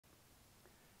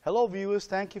Hello, viewers.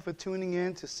 Thank you for tuning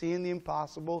in to Seeing the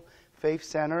Impossible Faith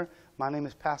Center. My name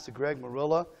is Pastor Greg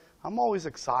Marilla. I'm always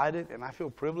excited and I feel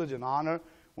privileged and honored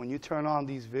when you turn on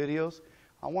these videos.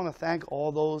 I want to thank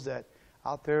all those that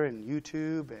out there in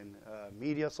YouTube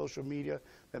and social media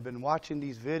that have been watching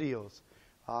these videos.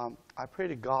 I pray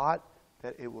to God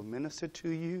that it will minister to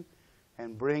you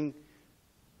and bring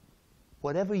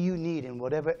whatever you need in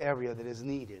whatever area that is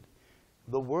needed.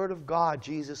 The Word of God,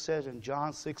 Jesus says in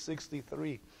John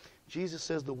 6:63, Jesus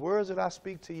says, the words that I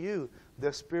speak to you,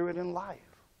 they're spirit and life.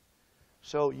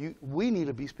 So we need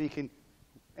to be speaking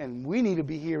and we need to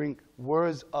be hearing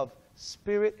words of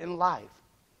spirit and life.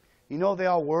 You know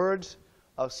there are words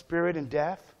of spirit and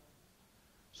death.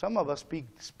 Some of us speak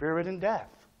spirit and death.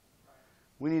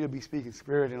 We need to be speaking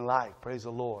spirit and life. Praise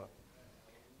the Lord.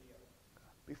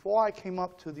 Before I came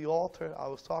up to the altar, I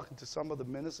was talking to some of the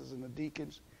ministers and the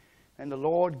deacons, and the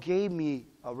Lord gave me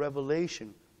a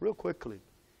revelation real quickly.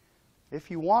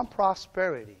 If you want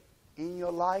prosperity in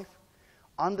your life,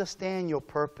 understand your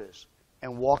purpose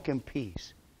and walk in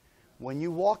peace. When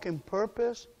you walk in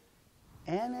purpose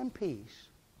and in peace,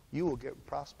 you will get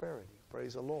prosperity.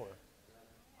 Praise the Lord.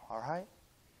 All right?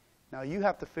 Now you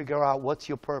have to figure out what's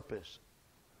your purpose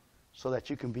so that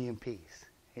you can be in peace.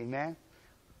 Amen?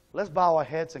 Let's bow our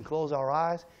heads and close our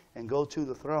eyes and go to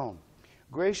the throne.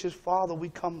 Gracious Father, we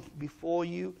come before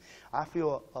you. I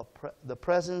feel the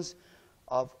presence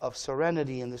of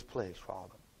serenity in this place,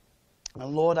 Father.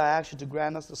 And Lord, I ask you to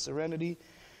grant us the serenity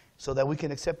so that we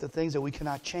can accept the things that we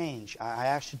cannot change. I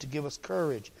ask you to give us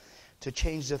courage to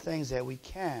change the things that we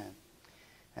can.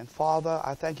 And Father,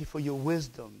 I thank you for your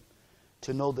wisdom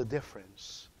to know the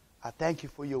difference. I thank you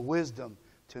for your wisdom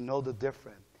to know the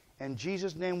difference. In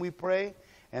Jesus' name we pray.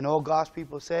 And all God's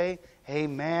people say,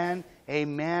 amen,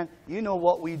 amen. You know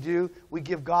what we do. We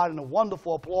give God a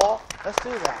wonderful applause. Let's do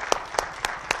that.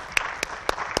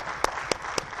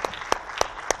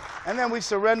 And then we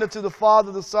surrender to the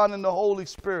Father, the Son, and the Holy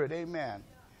Spirit. Amen.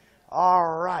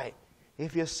 All right.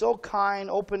 If you're so kind,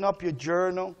 open up your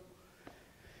journal.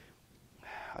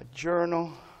 A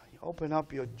journal. Open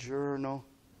up your journal,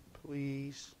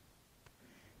 please.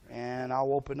 And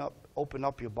I'll open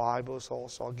up your Bibles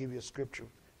also. I'll give you a scripture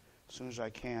as soon as I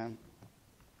can.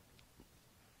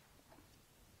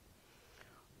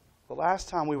 The last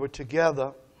time we were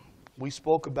together, we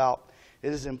spoke about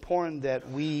it is important that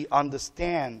we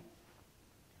understand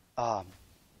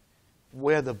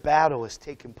where the battle is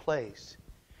taking place.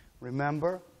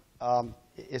 Remember,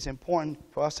 it's important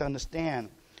for us to understand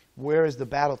where is the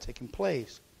battle taking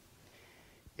place.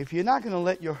 If you're not going to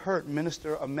let your hurt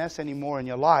minister a mess anymore in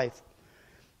your life,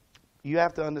 you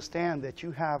have to understand that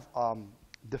you have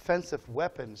defensive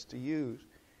weapons to use,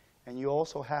 and you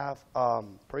also have,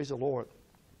 praise the Lord,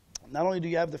 not only do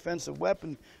you have defensive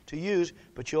weapons to use,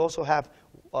 but you also have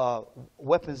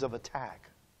weapons of attack.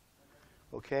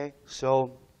 Okay?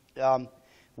 So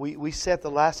we said the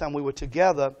last time we were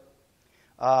together,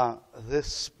 this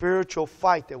spiritual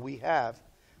fight that we have.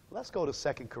 Let's go to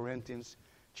 2 Corinthians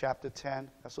chapter 10.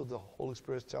 That's what the Holy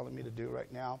Spirit is telling me to do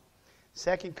right now.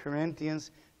 2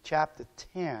 Corinthians chapter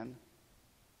 10.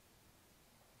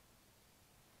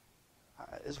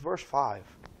 It's verse 5.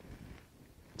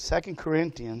 2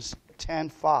 Corinthians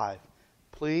 10:5.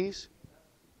 Please.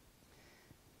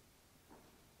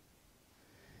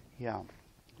 Yeah.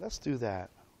 Let's do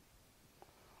that.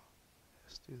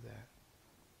 Let's do that.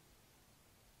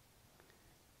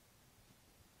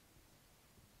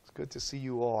 It's good to see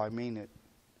you all. I mean it.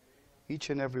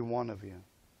 Each and every one of you.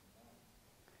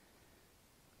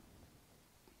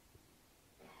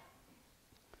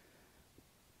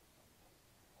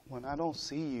 When I don't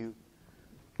see you,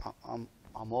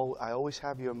 I always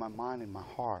have you in my mind and my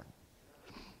heart.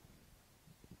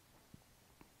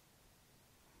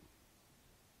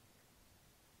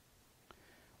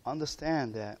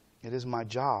 Understand that it is my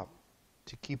job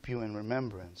to keep you in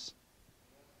remembrance.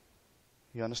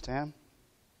 You understand?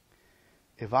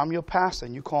 If I'm your pastor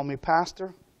and you call me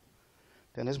pastor,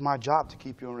 then it's my job to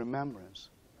keep you in remembrance.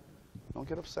 Don't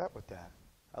get upset with that.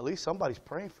 At least somebody's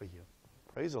praying for you.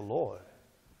 Praise the Lord.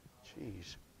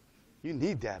 Jeez. You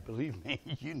need that, believe me.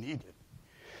 You need it.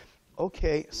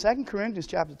 Okay, 2 Corinthians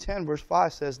chapter 10, verse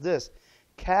 5 says this: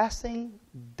 casting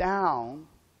down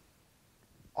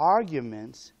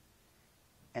arguments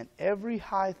and every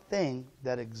high thing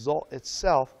that exalts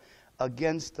itself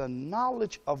against the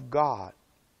knowledge of God,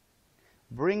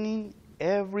 bringing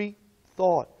every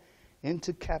thought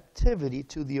into captivity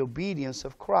to the obedience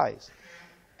of Christ,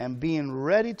 and being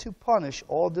ready to punish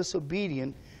all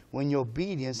disobedience when your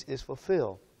obedience is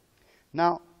fulfilled.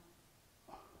 Now,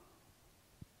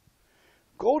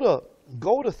 go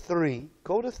to 3,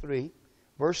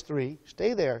 verse 3.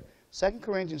 Stay there. 2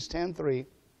 Corinthians 10:3.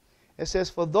 It says,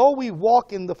 "For though we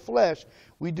walk in the flesh,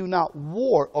 we do not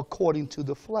war according to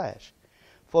the flesh.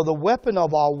 For the weapon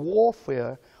of our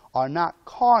warfare are not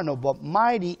carnal, but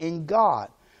mighty in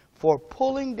God, for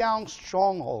pulling down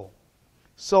strongholds."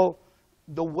 So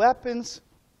the weapons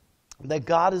that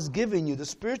God has given you, the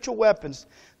spiritual weapons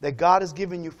that God has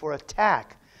given you for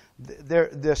attack,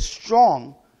 they're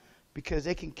strong because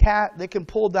they can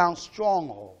pull down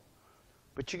strongholds.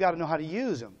 But you got to know how to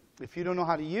use them. If you don't know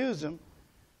how to use them,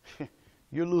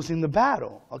 you're losing the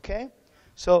battle, okay?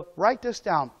 So write this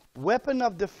down. Weapon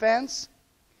of defense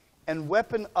and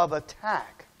weapon of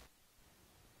attack.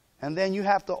 And then you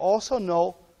have to also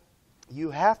know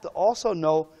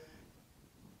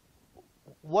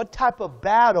what type of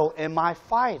battle am I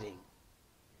fighting?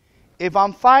 If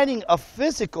I'm fighting a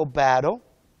physical battle,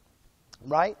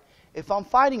 right? If I'm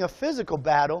fighting a physical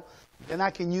battle, then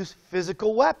I can use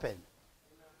physical weapon.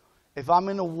 If I'm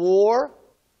in a war,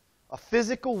 a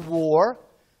physical war,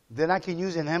 then I can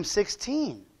use an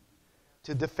M16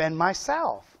 to defend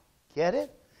myself. Get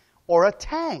it? Or a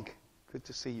tank. Good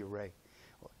to see you, Ray.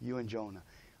 You and Jonah.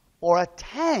 Or a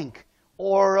tank.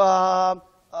 Or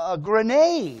a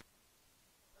grenade.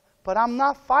 But I'm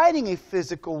not fighting a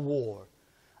physical war.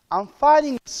 I'm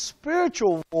fighting a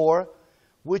spiritual war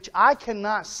which I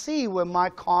cannot see with my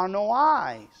carnal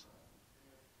eyes.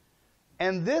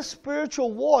 And this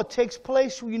spiritual war takes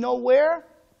place, you know where?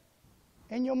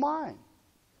 In your mind.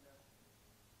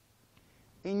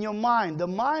 In your mind. The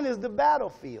mind is the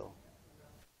battlefield.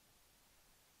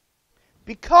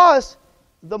 Because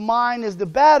the mind is the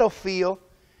battlefield,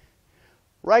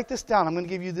 write this down. I'm going to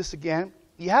give you this again.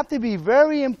 You have to be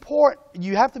very important.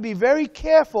 You have to be very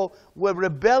careful with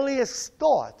rebellious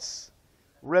thoughts.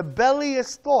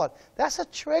 Rebellious thought. That's a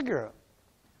trigger.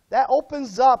 That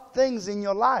opens up things in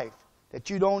your life that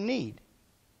you don't need.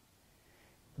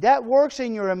 That works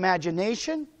in your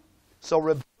imagination. So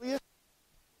rebellious,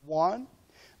 one.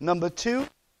 Number two,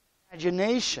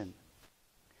 imagination.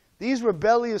 These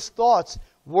rebellious thoughts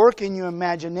work in your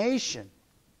imagination.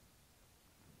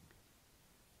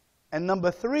 And number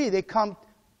three, they come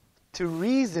to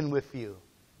reason with you.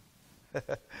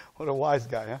 What a wise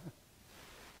guy, huh?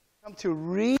 Come to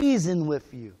reason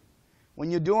with you. When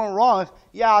you're doing wrong,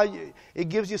 it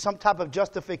gives you some type of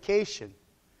justification.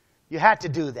 You had to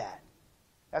do that.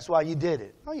 That's why you did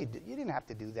it. No, you didn't have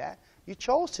to do that. You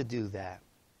chose to do that.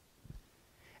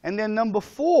 And then number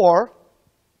four,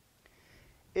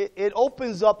 it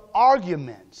opens up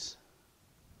arguments.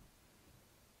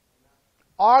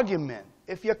 Argument.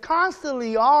 If you're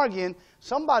constantly arguing,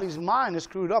 somebody's mind is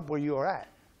screwed up where you're at.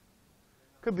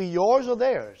 Could be yours or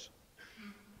theirs.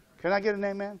 Can I get an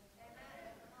amen?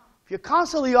 If you're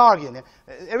constantly arguing,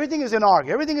 everything is an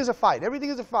argument, everything is a fight, everything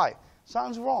is a fight,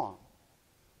 something's wrong.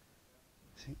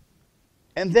 See?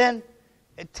 And then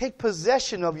take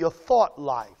possession of your thought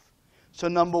life. So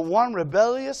number one,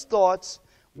 rebellious thoughts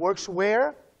works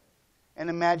where? In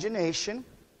imagination.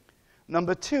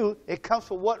 Number two, it comes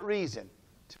for what reason?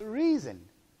 To reason.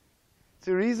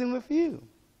 To reason with you.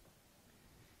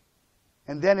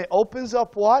 And then it opens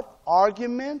up what?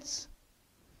 Arguments.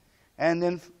 And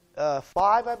then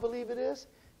 5, I believe it is,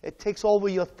 it takes over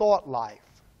your thought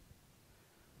life.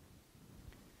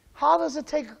 How does it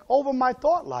take over my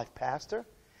thought life, Pastor?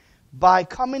 By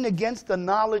coming against the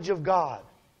knowledge of God.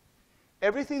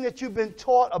 Everything that you've been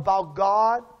taught about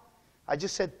God, I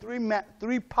just said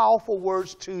three powerful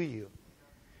words to you.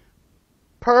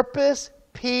 Purpose,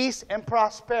 peace, and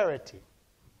prosperity.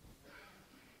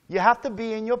 You have to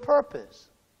be in your purpose.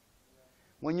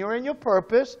 When you're in your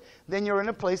purpose, then you're in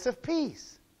a place of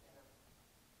peace.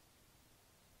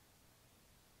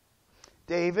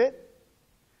 David,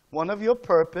 one of your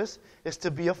purpose is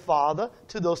to be a father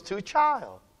to those 2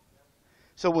 children.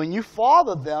 So when you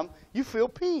father them, you feel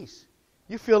peace.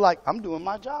 You feel like, I'm doing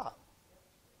my job.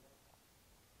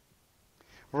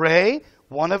 Ray,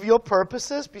 one of your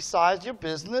purposes besides your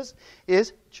business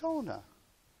is Jonah.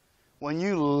 When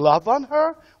you love on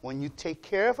her, when you take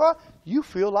care of her, you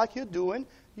feel like you're doing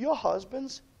your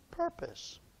husband's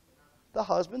purpose. The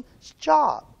husband's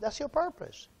job. That's your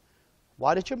purpose.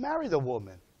 Why did you marry the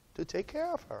woman? To take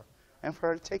care of her. And for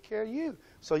her to take care of you.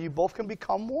 So you both can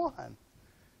become one.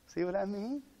 See what I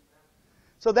mean?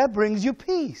 So that brings you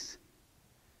peace.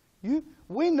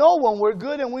 We know when we're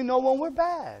good and we know when we're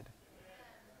bad.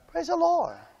 Praise the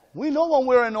Lord. We know when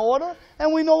we're in order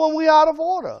and we know when we're out of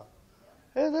order.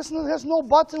 There's no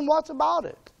buts and whats about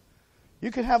it.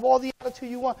 You can have all the attitude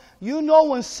you want. You know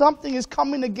when something is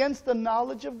coming against the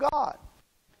knowledge of God.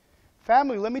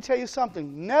 Family, let me tell you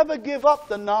something. Never give up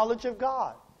the knowledge of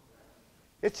God.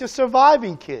 It's your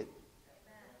surviving kit.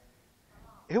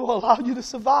 It will allow you to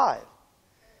survive.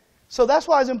 So that's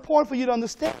why it's important for you to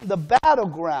understand the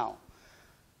battleground.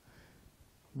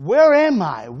 Where am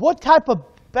I? What type of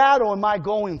battle am I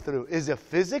going through? Is it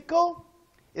physical?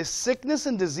 Is sickness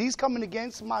and disease coming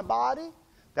against my body?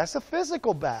 That's a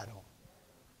physical battle.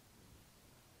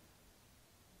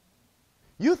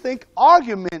 You think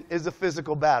argument is a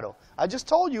physical battle. I just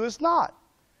told you it's not.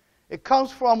 It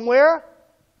comes from where?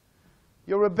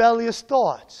 Your rebellious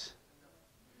thoughts.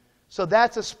 So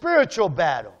that's a spiritual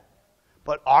battle.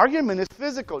 But argument is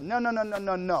physical.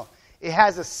 No. It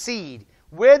has a seed.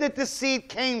 Where did the seed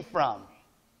came from?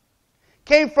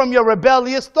 Came from your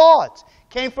rebellious thoughts.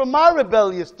 Came from my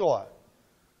rebellious thought.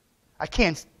 I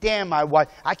can't stand my wife.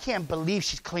 I can't believe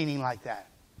she's cleaning like that.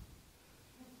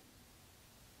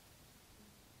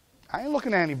 I ain't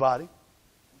looking at anybody.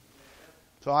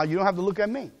 So you don't have to look at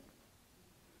me.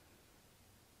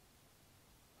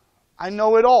 I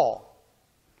know it all.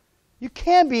 You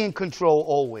can't be in control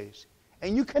always.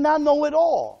 And you cannot know it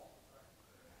all.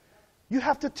 You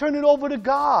have to turn it over to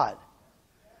God.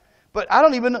 But I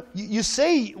don't even know. You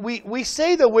say, we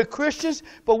say that we're Christians,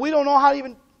 but we don't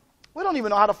even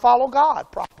know how to follow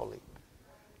God properly.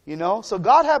 You know? So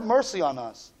God have mercy on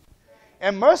us.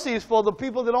 And mercy is for the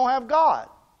people that don't have God.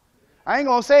 I ain't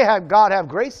going to say have God have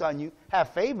grace on you, have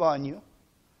favor on you.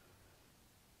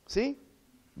 See?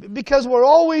 Because we're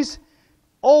always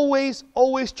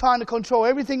trying to control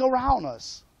everything around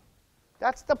us.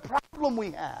 That's the problem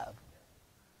we have.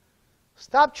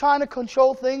 Stop trying to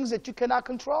control things that you cannot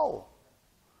control.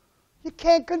 You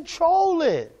can't control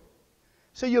it.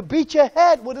 So you beat your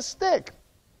head with a stick.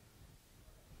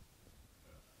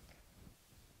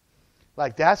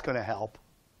 Like that's going to help.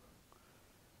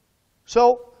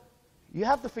 So you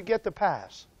have to forget the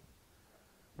past.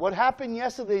 What happened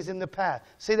yesterday is in the past.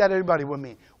 Say that everybody with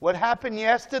me. What happened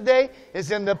yesterday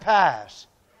is in the past.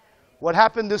 What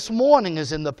happened this morning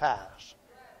is in the past.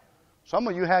 Some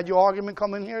of you had your argument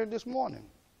coming here this morning.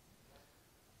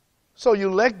 So you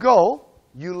let go,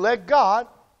 you let God,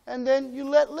 and then you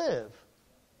let live.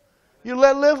 You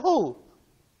let live who?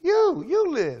 You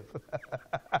live.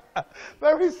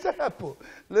 Very simple.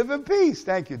 Live in peace.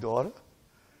 Thank you, daughter.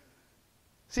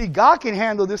 See, God can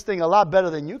handle this thing a lot better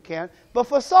than you can, but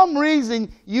for some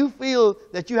reason you feel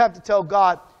that you have to tell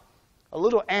God, a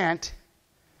little ant,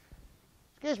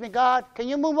 excuse me, God, can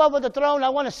you move over the throne? I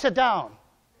want to sit down.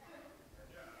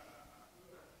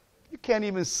 You can't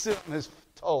even sit on his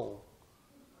toe.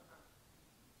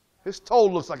 His toe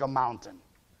looks like a mountain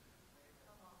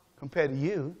compared to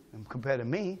you and compared to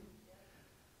me.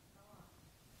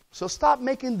 So stop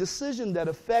making decisions that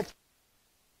affect.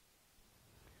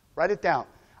 Write it down.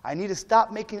 I need to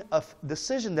stop making a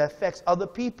decision that affects other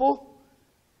people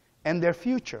and their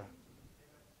future.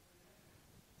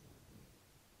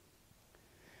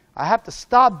 I have to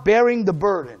stop bearing the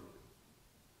burden.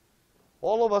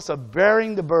 All of us are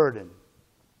bearing the burden.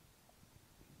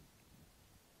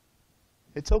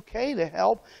 It's okay to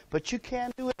help, but you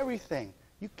can't do everything.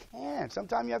 You can't.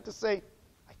 Sometimes you have to say,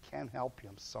 I can't help you.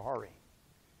 I'm sorry.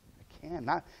 I can't.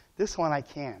 Not this one I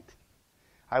can't.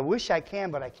 I wish I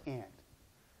can, but I can't.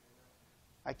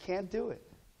 I can't do it.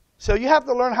 So you have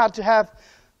to learn how to have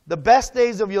the best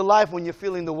days of your life when you're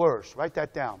feeling the worst. Write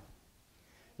that down.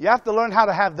 You have to learn how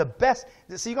to have the best.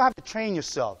 So you're going to have to train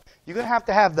yourself. You're going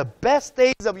to have the best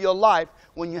days of your life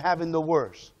when you're having the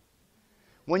worst.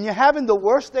 When you're having the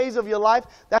worst days of your life,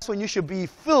 that's when you should be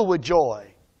filled with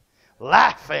joy,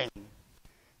 laughing.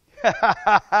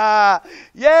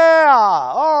 Yeah,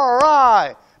 all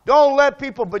right. Don't let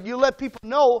people, but you let people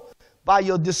know by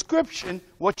your description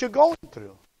what you're going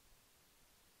through.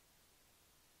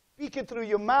 Speak it through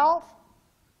your mouth,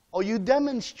 or you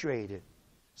demonstrate it.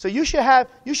 So you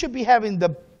should be having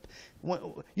the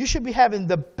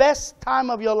best time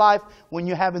of your life when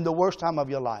you're having the worst time of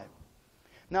your life.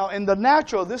 Now, in the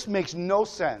natural, this makes no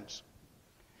sense.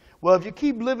 Well, if you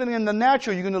keep living in the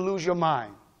natural, you're going to lose your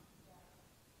mind.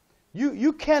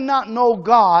 You cannot know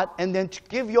God and then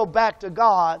give your back to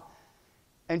God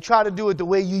and try to do it the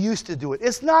way you used to do it.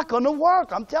 It's not going to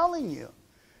work, I'm telling you.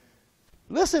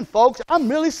 Listen, folks, I'm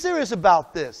really serious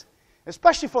about this,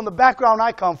 especially from the background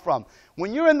I come from.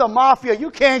 When you're in the mafia,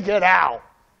 you can't get out.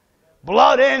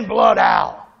 Blood in, blood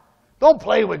out. Don't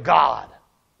play with God.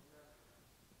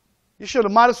 You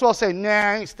might as well say, nah,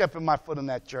 I ain't stepping my foot in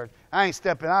that church. I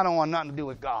don't want nothing to do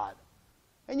with God.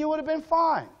 And you would have been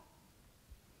fine.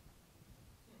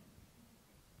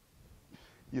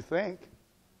 You think?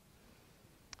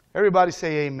 Everybody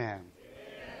say amen. Amen.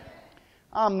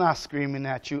 I'm not screaming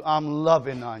at you. I'm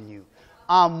loving on you.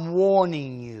 I'm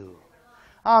warning you.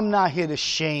 I'm not here to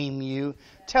shame you.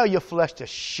 Tell your flesh to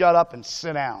shut up and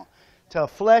sit down. To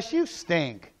flesh, you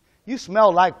stink. You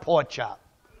smell like pork chop.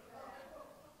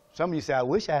 Some of you say, I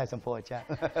wish I had some pork chop.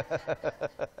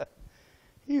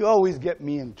 You always get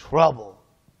me in trouble.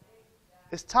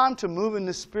 It's time to move in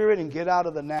the spirit and get out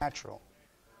of the natural.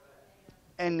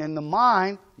 And in the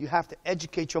mind, you have to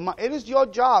educate your mind. It is your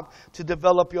job to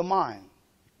develop your mind.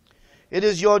 It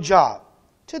is your job.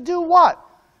 To do what?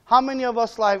 How many of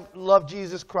us love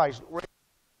Jesus Christ?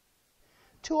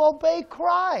 To obey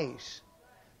Christ.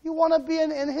 You want to be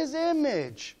in His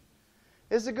image.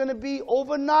 Is it going to be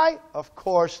overnight? Of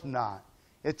course not.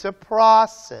 It's a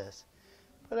process.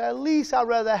 But at least I'd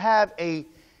rather have a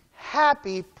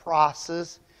happy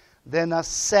process than a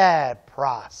sad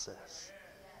process.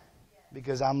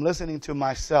 Because I'm listening to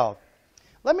myself.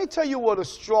 Let me tell you what a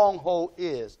stronghold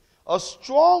is. A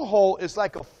stronghold is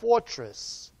like a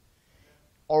fortress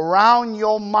around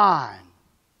your mind.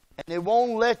 And it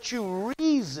won't let you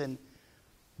reason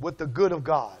with the good of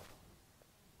God.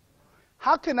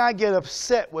 How can I get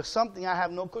upset with something I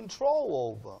have no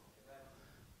control over?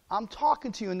 I'm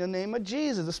talking to you in the name of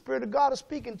Jesus. The Spirit of God is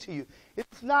speaking to you.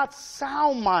 It's not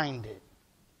sound-minded.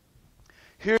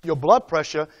 Here, your blood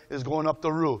pressure is going up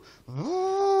the roof.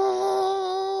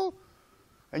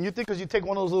 And you think because you take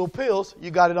one of those little pills,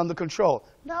 you got it under control.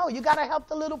 No, you got to help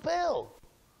the little pill.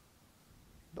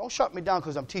 Don't shut me down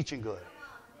because I'm teaching good.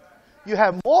 You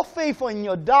have more faith in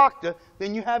your doctor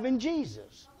than you have in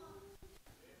Jesus.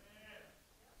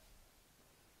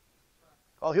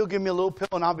 Oh, he'll give me a little pill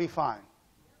and I'll be fine.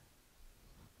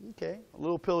 Okay, a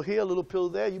little pill here, a little pill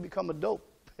there, you become a dope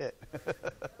pit.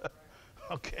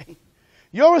 Okay.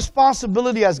 Your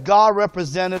responsibility as God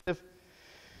representative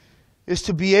is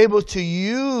to be able to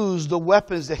use the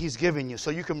weapons that He's given you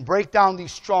so you can break down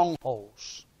these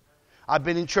strongholds. I've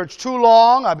been in church too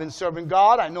long. I've been serving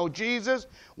God. I know Jesus.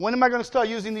 When am I going to start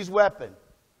using these weapons?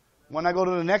 When I go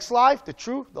to the next life, the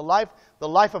truth, the life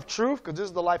of truth, because this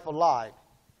is the life of lie.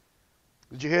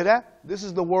 Did you hear that? This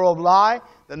is the world of lie.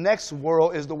 The next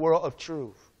world is the world of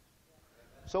truth.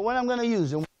 So when I'm going to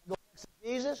use it? When I go next to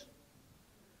Jesus,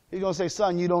 He's going to say,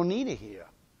 son, you don't need it here.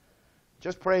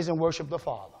 Just praise and worship the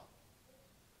Father.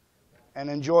 And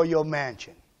enjoy your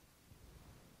mansion.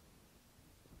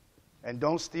 And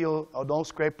don't steal or don't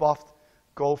scrape off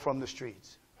gold from the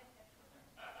streets.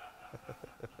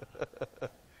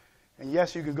 And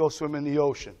yes, you can go swim in the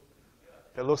ocean.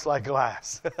 It looks like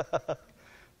glass.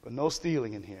 But no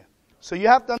stealing in here. So you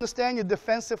have to understand your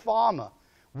defensive armor.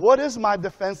 What is my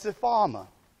defensive armor?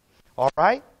 All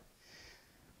right?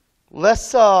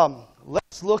 Let's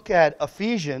look at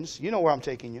Ephesians. You know where I'm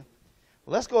taking you.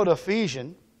 Let's go to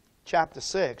Ephesians chapter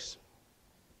 6.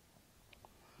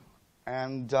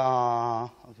 And,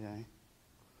 okay.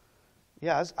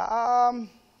 Yeah,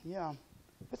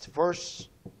 it's verse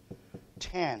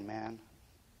 10, man.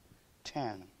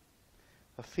 10.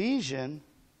 Ephesians,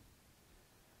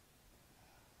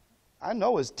 I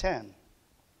know it's 10,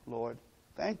 Lord.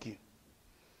 Thank you.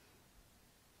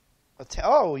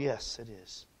 Oh, yes, it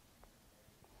is.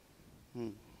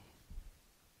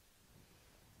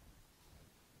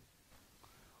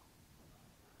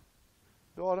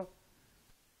 Daughter,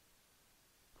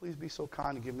 please be so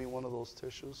kind to give me one of those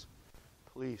tissues.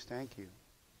 Please, thank you.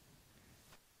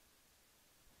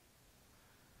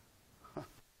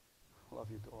 Love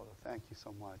you, daughter. Thank you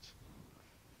so much.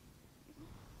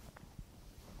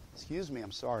 Excuse me,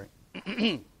 I'm sorry.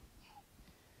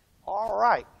 All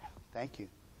right. Thank you.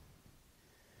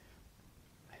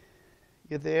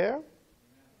 You there?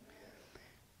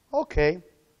 Okay.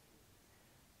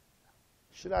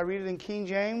 Should I read it in King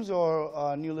James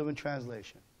or New Living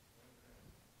Translation?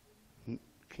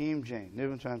 King James, New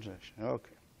Living Translation.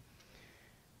 Okay.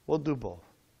 We'll do both.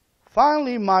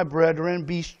 Finally, my brethren,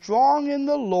 be strong in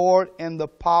the Lord and the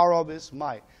power of His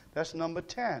might. That's number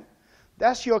 10.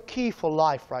 That's your key for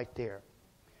life right there.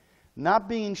 Not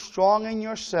being strong in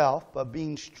yourself, but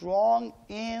being strong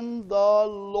in the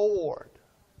Lord.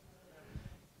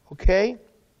 Okay?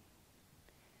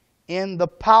 In the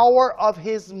power of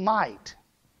His might.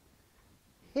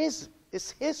 It's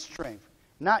His strength,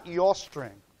 not your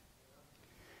strength.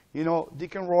 You know,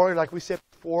 Deacon Roy, like we said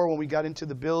before when we got into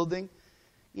the building,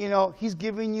 you know, He's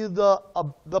giving you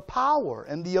the power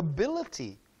and the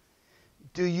ability.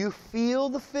 Do you feel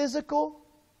the physical,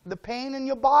 the pain in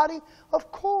your body?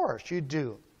 Of course you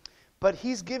do. But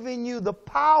He's giving you the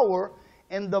power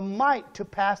and the might to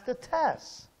pass the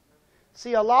test.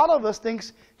 See, a lot of us think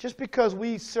just because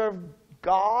we serve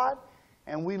God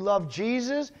and we love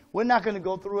Jesus, we're not going to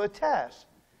go through a test.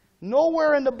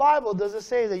 Nowhere in the Bible does it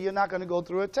say that you're not going to go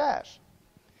through a test.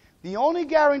 The only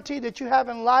guarantee that you have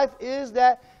in life is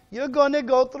that you're going to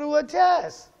go through a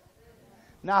test.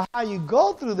 Now, how you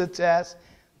go through the test,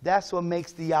 that's what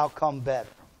makes the outcome better.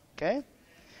 Okay?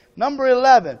 Number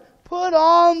 11, put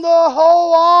on the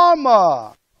whole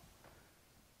armor.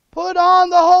 Put on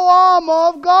the whole armor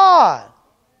of God,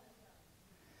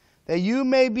 that you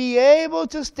may be able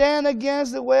to stand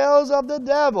against the wiles of the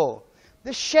devil,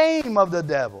 the shame of the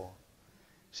devil.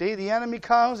 See, the enemy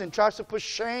comes and tries to put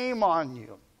shame on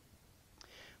you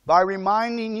by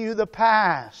reminding you the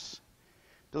past,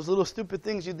 those little stupid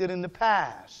things you did in the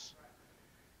past.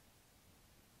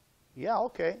 Yeah,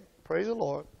 okay, praise the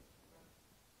Lord.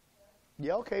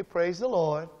 Yeah, okay, praise the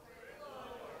Lord.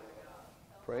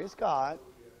 Praise God.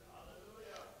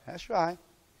 That's right.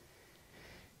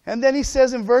 And then he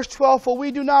says in verse 12, for we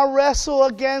do not wrestle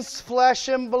against flesh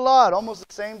and blood. Almost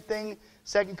the same thing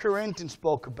 2 Corinthians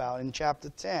spoke about in chapter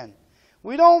 10.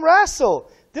 We don't wrestle.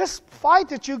 This fight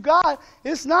that you got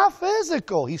is not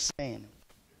physical, he's saying.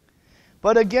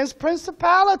 But against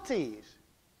principalities.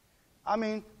 I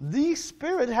mean, these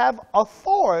spirits have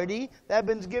authority that has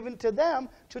been given to them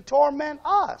to torment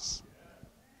us.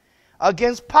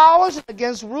 Against powers,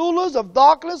 against rulers of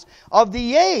darkness of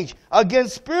the age,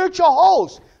 against spiritual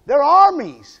hosts, their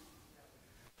armies.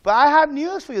 But I have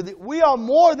news for you. We are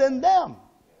more than them.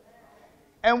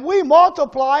 And we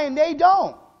multiply and they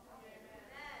don't.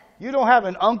 You don't have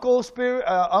an uncle spirit,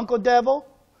 uncle devil,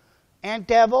 aunt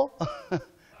devil,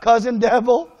 cousin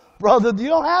devil, brother. You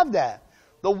don't have that.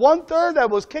 The 1/3 that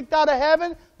was kicked out of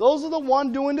heaven, those are the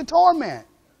ones doing the torment.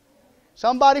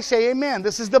 Somebody say amen.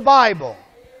 This is the Bible.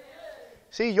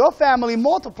 See, your family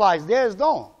multiplies, theirs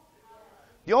don't.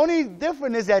 The only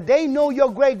difference is that they know your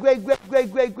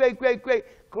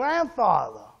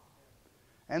great-great-great-great-great-great-great-grandfather.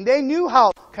 And they knew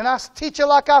how, can I teach it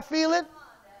like I feel it?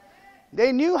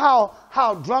 They knew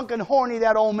how drunk and horny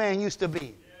that old man used to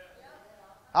be.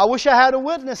 I wish I had a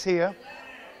witness here.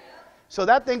 So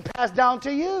that thing passed down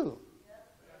to you.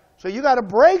 So you got to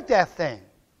break that thing.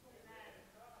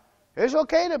 It's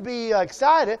okay to be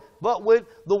excited, but with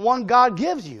the one God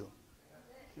gives you.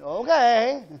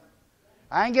 Okay.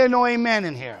 I ain't getting no amen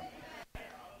in here.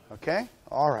 Okay?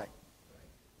 All right.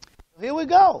 Here we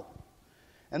go.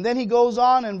 And then he goes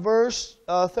on in verse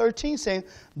 13 saying,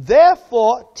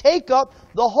 therefore take up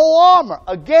the whole armor.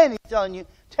 Again, he's telling you,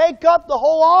 take up the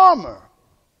whole armor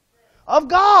of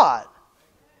God,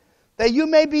 that you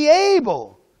may be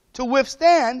able to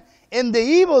withstand in the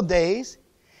evil days,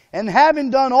 and having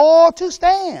done all to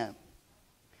stand.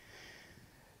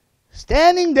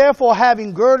 Standing therefore,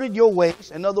 having girded your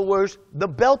waist, in other words, the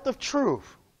belt of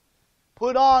truth.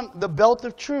 Put on the belt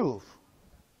of truth.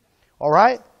 All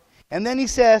right? And then he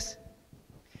says,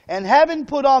 and having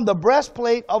put on the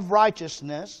breastplate of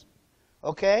righteousness,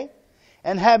 okay,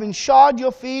 and having shod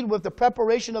your feet with the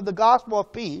preparation of the gospel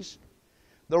of peace,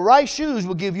 the right shoes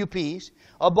will give you peace.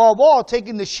 Above all,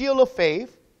 taking the shield of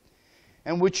faith,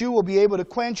 and which you will be able to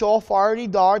quench all fiery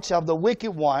darts of the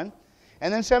wicked one.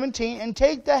 And then 17, and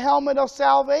take the helmet of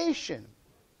salvation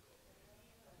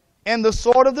and the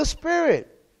sword of the Spirit,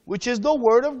 which is the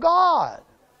Word of God.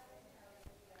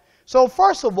 So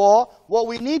first of all, what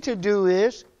we need to do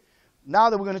is,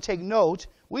 now that we're going to take notes,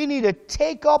 we need to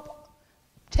take up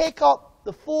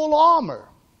the full armor.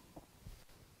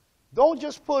 Don't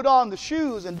just put on the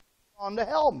shoes and on the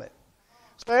helmet.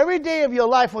 So every day of your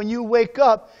life when you wake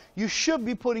up, you should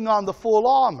be putting on the full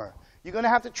armor. You're going to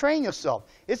have to train yourself.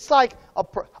 It's like,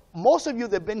 most of you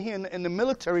that have been here in the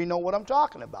military know what I'm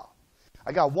talking about.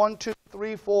 I got 1, 2,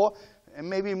 3, 4, and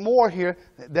maybe more here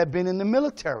that have been in the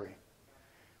military.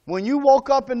 When you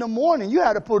woke up in the morning, you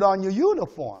had to put on your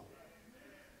uniform.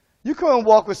 You couldn't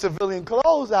walk with civilian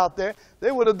clothes out there.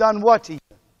 They would have done what to you?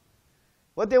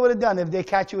 What they would have done if they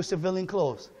catch you with civilian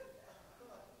clothes?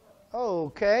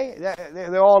 Okay.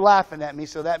 They're all laughing at me,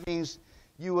 so that means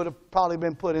you would have probably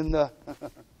been put in the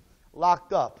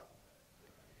locked up.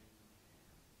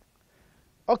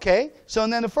 Okay, so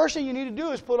then the first thing you need to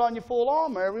do is put on your full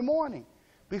armor every morning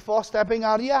before stepping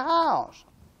out of your house.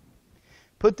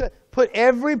 Put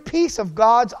every piece of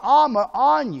God's armor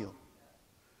on you.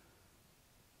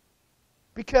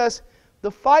 Because the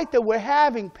fight that we're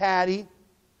having, Patty,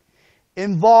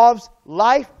 involves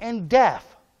life and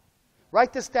death.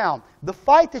 Write this down. The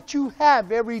fight that you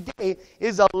have every day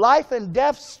is a life and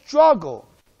death struggle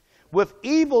with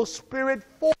evil spirit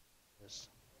forces.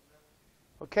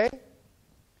 Okay?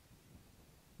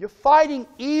 You're fighting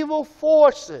evil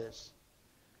forces.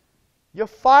 You're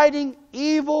fighting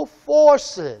evil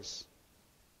forces.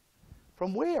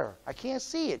 From where? I can't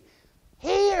see it.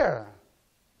 Here.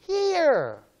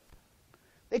 Here.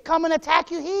 They come and attack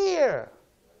you here.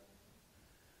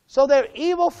 So they're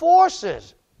evil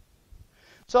forces.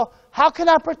 So how can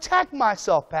I protect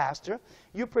myself, Pastor?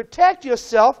 You protect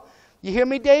yourself, you hear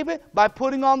me, David, by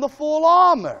putting on the full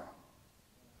armor.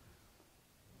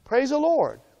 Praise the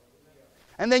Lord.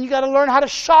 And then you got to learn how to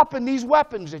sharpen these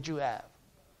weapons that you have.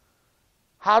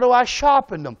 How do I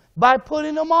sharpen them? By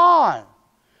putting them on.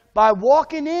 By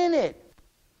walking in it.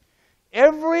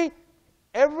 Every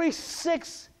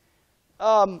 6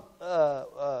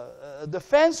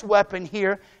 defense weapon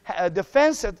here,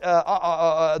 defense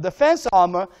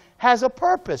armor has a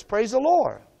purpose. Praise the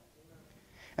Lord.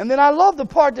 And then I love the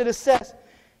part that it says,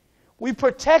 we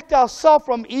protect ourselves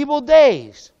from evil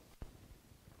days.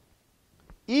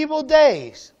 Evil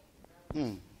days.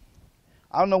 I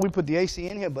don't know, we put the AC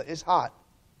in here, but it's hot.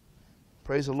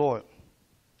 Praise the Lord.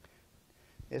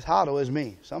 It's hot or it's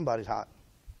me. Somebody's hot.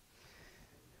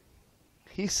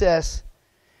 He says,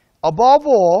 above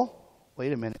all,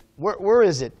 wait a minute. Where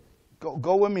is it?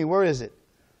 Go with me. Where is it?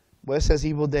 Where it says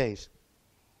evil days.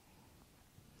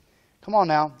 Come on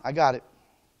now. I got it.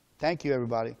 Thank you,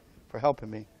 everybody, for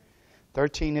helping me.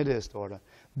 13 it is, daughter.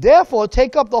 Therefore,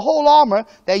 take up the whole armor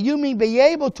that you may be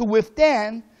able to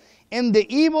withstand in the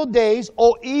evil days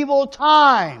or evil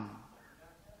time.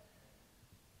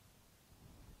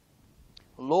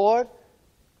 Lord,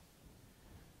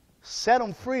 set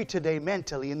them free today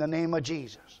mentally in the name of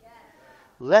Jesus.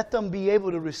 Let them be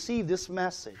able to receive this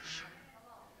message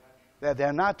that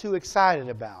they're not too excited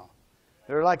about.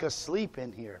 They're like asleep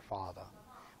in here, Father.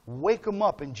 Wake them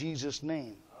up in Jesus'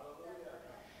 name.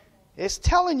 It's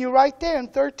telling you right there in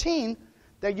 13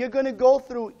 that you're going to go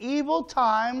through evil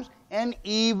times and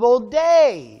evil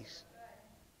days.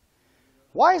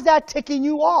 Why is that ticking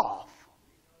you off?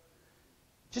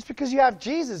 Just because you have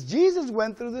Jesus. Jesus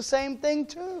went through the same thing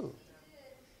too.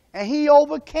 And He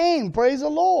overcame. Praise the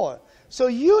Lord. So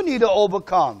you need to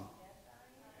overcome.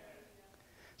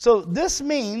 So this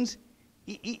means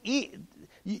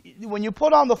when you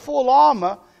put on the full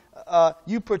armor,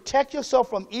 you protect yourself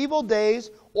from evil days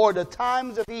or the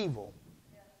times of evil.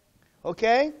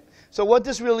 Okay? So what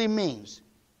this really means,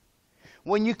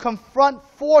 when you confront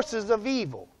forces of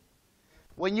evil,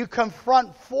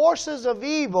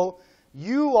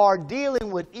 you are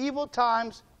dealing with evil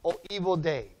times or evil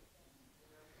day.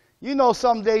 You know,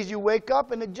 some days you wake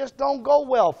up and it just don't go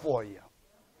well for you.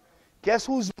 Guess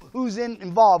who's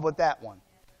involved with that one?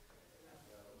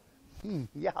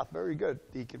 Yeah, very good,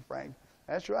 Deacon Frank.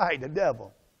 That's right, the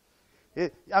devil.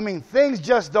 Things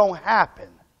just don't happen.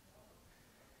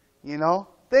 You know,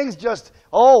 things just,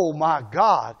 oh my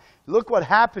God, look what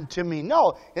happened to me.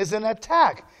 No, it's an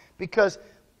attack because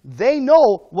they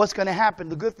know what's going to happen.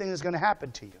 The good thing is going to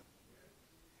happen to you.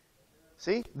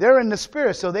 See, they're in the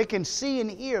spirit so they can see and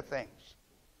hear things.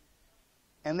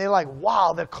 And they're like,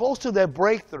 wow, they're close to their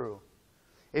breakthrough.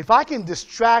 If I can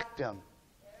distract them,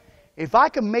 if I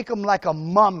can make them like a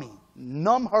mummy,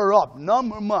 numb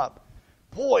them up,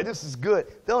 boy, this is good.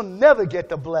 They'll never get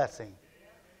the blessing.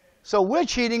 So we're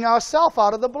cheating ourselves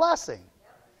out of the blessing.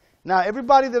 Now,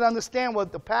 everybody that understands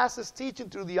what the pastor's teaching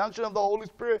through the unction of the Holy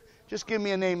Spirit, just give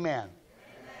me an amen.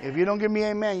 If you don't give me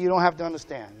amen, you don't have to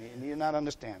understand. You're not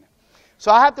understanding.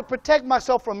 So I have to protect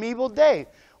myself from evil day.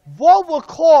 What will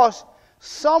cause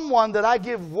someone that I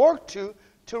give work to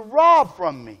rob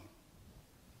from me?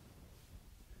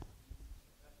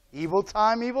 Evil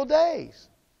time, evil days.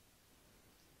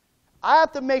 I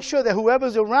have to make sure that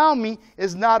whoever's around me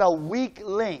is not a weak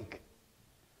link.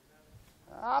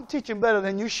 I'm teaching better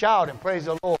than you shouting, praise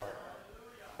the Lord.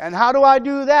 And how do I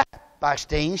do that? By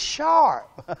staying sharp.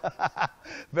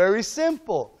 Very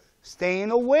simple. Staying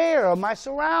aware of my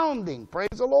surrounding, praise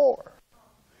the Lord.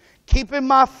 Keeping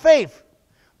my faith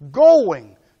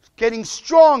going, getting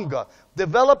stronger,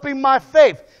 developing my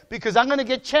faith, because I'm going to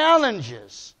get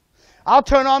challenges. I'll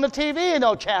turn on the TV and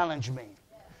they'll challenge me.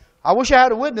 I wish I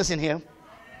had a witness in here.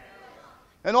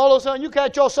 And all of a sudden you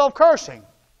catch yourself cursing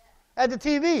at the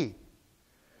TV.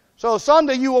 So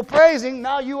Sunday you were praising,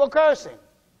 now you are cursing.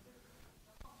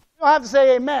 You don't have to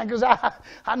say amen because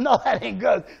I know that ain't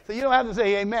good. So you don't have to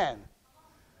say amen.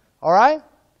 All right?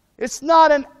 It's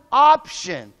not an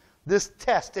option, this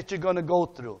test that you're going to go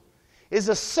through. It's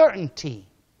a certainty.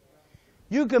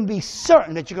 You can be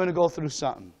certain that you're going to go through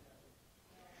something.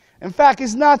 In fact,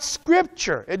 it's not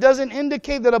scripture. It doesn't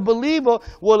indicate that a believer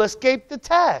will escape the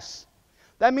test.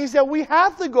 That means that we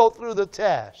have to go through the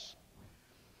test.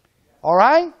 All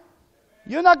right?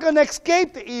 You're not going to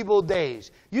escape the evil days.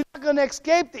 You're not going to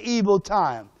escape the evil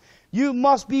time. You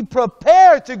must be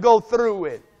prepared to go through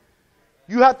it.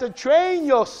 You have to train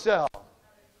yourself.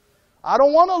 I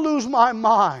don't want to lose my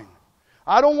mind.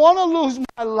 I don't want to lose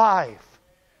my life.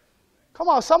 Come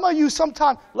on, some of you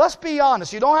sometimes, let's be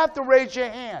honest, you don't have to raise your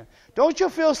hand. Don't you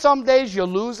feel some days you're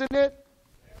losing it?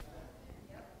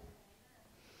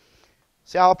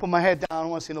 See, I'll put my head down. I don't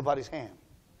want to see nobody's hand.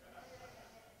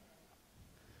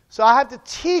 So I have to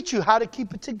teach you how to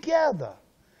keep it together.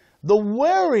 The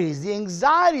worries, the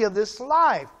anxiety of this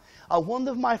life. I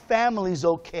wonder if my family's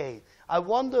okay. I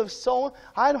wonder if so.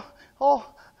 I don't.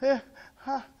 Oh,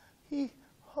 he.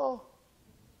 Oh.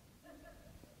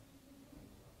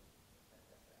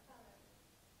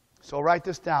 So write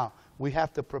this down. We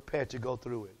have to prepare to go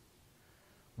through it.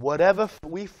 Whatever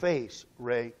we face,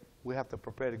 Ray, we have to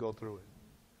prepare to go through it.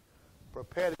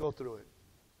 Prepare to go through it.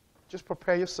 Just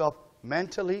prepare yourself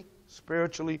mentally,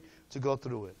 spiritually to go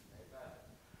through it.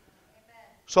 Amen.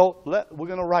 So we're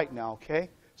going to write now, okay?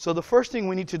 So the first thing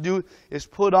we need to do is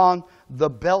put on the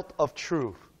belt of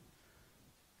truth.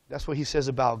 That's what he says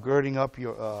about girding up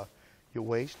your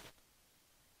waist.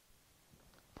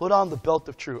 Put on the belt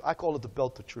of truth. I call it the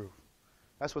belt of truth.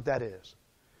 That's what that is.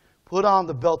 Put on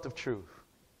the belt of truth.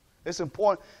 It's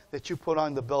important that you put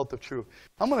on the belt of truth.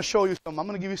 I'm going to show you some. I'm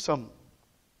going to give you some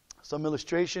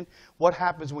illustration. What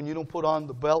happens when you don't put on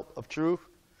the belt of truth?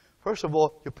 First of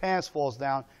all, your pants falls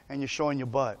down and you're showing your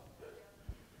butt.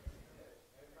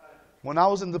 When I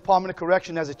was in the Department of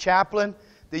Correction as a chaplain,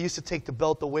 they used to take the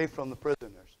belt away from the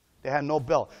prisoners. They had no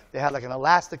belt. They had like an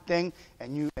elastic thing,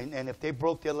 and if they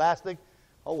broke the elastic,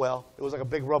 oh well, it was like a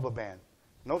big rubber band.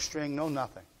 No string, no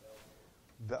nothing.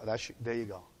 There you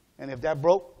go. And if that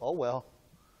broke, oh well,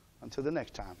 until the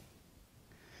next time.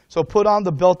 So put on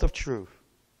the belt of truth.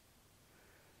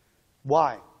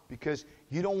 Why? Because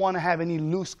you don't want to have any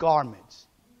loose garments.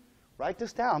 Write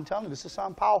this down. I'm telling you, this will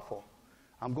sound powerful.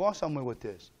 I'm going somewhere with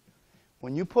this.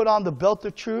 When you put on the belt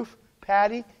of truth,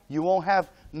 Patty, you won't have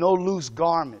no loose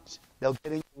garments. They'll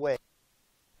get in your way.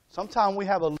 Sometimes we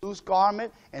have a loose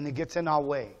garment and it gets in our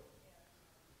way.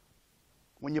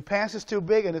 When your pants is too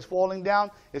big and it's falling down,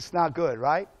 it's not good,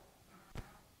 right?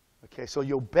 Okay, so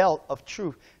your belt of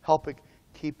truth help it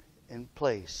keep in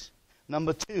place.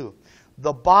 Number 2,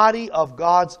 the body of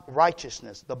God's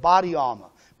righteousness, the body armor,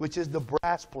 which is the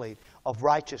breastplate of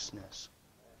righteousness.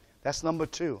 That's number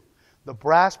 2, the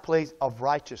breastplate of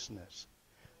righteousness.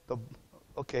 The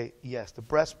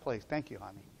breastplate. Thank you,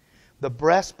 honey. The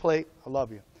breastplate, I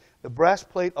love you. The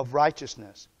breastplate of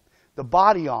righteousness. The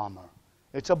body armor.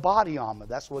 It's a body armor.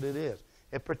 That's what it is.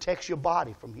 It protects your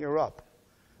body from here up.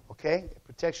 Okay? It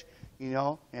protects,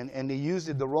 and they used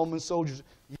it. The Roman soldiers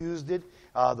used it.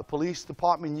 The police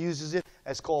department uses it.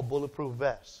 It's called bulletproof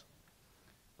vest.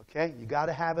 Okay? You got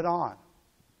to have it on.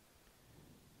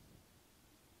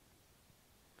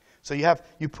 So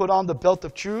you put on the belt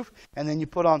of truth, and then you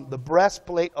put on the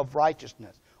breastplate of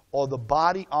righteousness, or the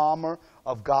body armor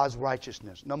of God's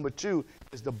righteousness. Number 2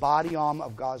 is the body armor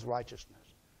of God's righteousness.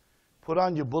 Put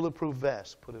on your bulletproof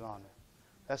vest. Put it on there.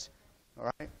 That's all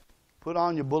right. Put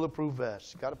on your bulletproof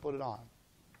vest. You got to put it on.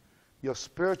 Your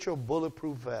spiritual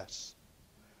bulletproof vest.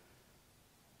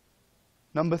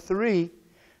 Number 3,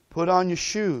 put on your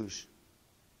shoes.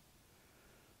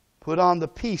 Put on the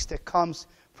peace that comes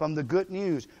from the good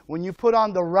news. When you put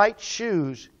on the right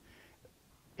shoes,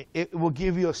 it will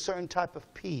give you a certain type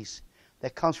of peace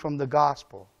that comes from the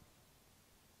gospel.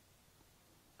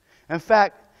 In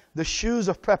fact, the shoes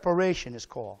of preparation is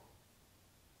called.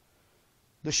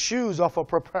 The shoes are for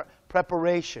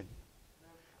preparation.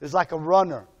 It's like a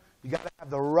runner. You got to have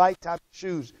the right type of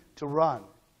shoes to run.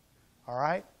 All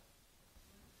right?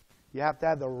 You have to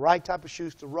have the right type of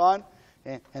shoes to run,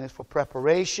 and it's for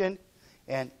preparation,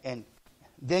 and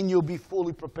then you'll be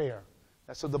fully prepared.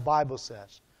 That's what the Bible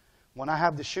says. When I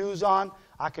have the shoes on,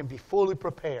 I can be fully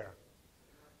prepared.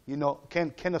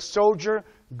 Can a soldier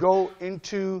go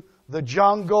into the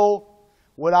jungle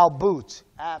without boots?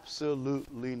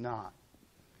 Absolutely not.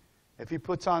 If he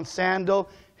puts on sandal,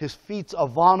 his feet are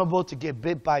vulnerable to get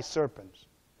bit by serpents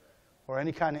or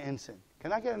any kind of insect.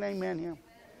 Can I get an amen here? Amen.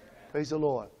 Praise the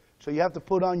Lord. So you have to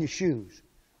put on your shoes.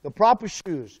 The proper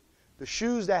shoes. The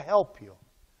shoes that help you.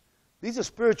 These are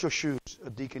spiritual shoes,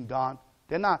 Deacon Don.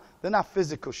 They're not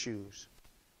physical shoes.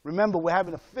 Remember, we're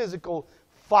having a physical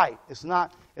fight.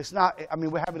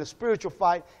 We're having a spiritual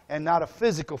fight and not a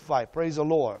physical fight. Praise the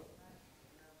Lord.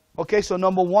 Okay, so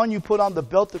number 1, you put on the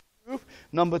belt of truth.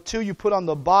 Number 2, you put on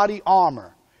the body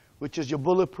armor, which is your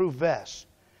bulletproof vest.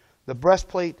 The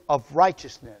breastplate of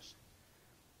righteousness.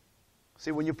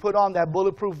 See, when you put on that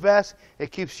bulletproof vest,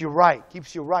 it keeps you right,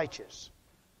 keeps you righteous.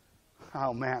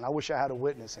 Oh man, I wish I had a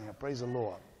witness in here. Praise the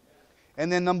Lord.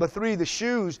 And then number 3, the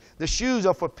shoes. The shoes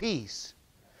are for peace.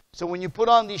 So when you put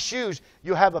on these shoes,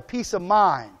 you have a peace of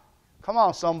mind. Come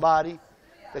on, somebody.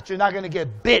 That you're not going to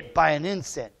get bit by an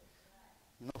insect.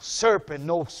 No serpent,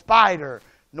 no spider,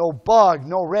 no bug,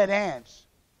 no red ants.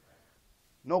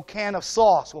 No can of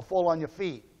sauce will fall on your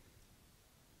feet.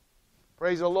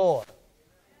 Praise the Lord.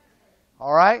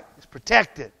 All right? It's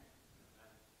protected.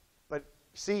 But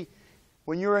see,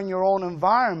 when you're in your own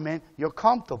environment, you're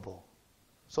comfortable.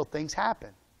 So things happen.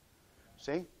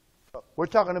 See? We're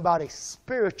talking about a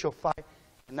spiritual fight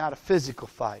and not a physical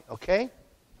fight. Okay?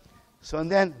 So and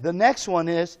then the next one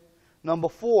is, number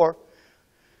 4,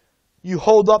 you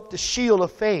hold up the shield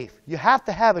of faith. You have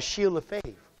to have a shield of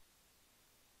faith.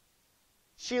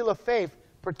 Shield of faith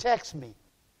protects me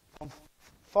from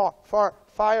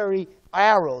fiery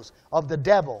arrows of the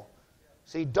devil.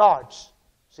 See, darts.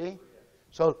 See?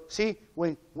 So, see,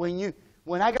 when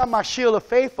I got my shield of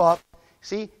faith up,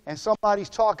 see, and somebody's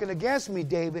talking against me,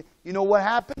 David, you know what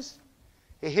happens?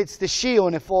 It hits the shield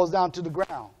and it falls down to the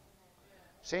ground.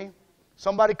 See?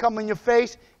 Somebody come in your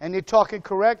face and they're talking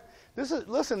correct.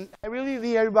 Listen, I really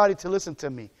need everybody to listen to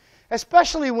me.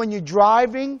 Especially when you're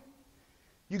driving,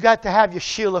 you got to have your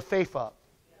shield of faith up.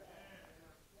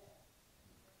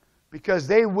 Because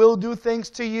they will do things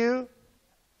to you,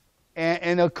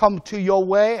 and they'll come to your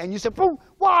way, and you say,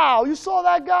 wow, you saw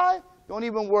that guy? Don't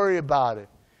even worry about it.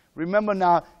 Remember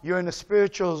now, you're in a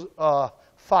spiritual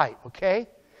fight, okay?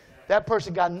 That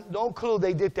person got no clue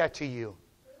they did that to you.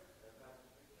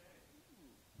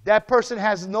 That person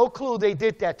has no clue they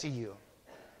did that to you.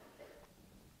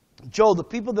 Joe, the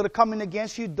people that are coming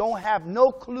against you don't have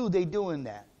no clue they're doing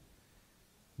that.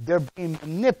 They're being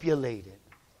manipulated.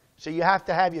 So you have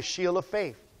to have your shield of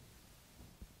faith.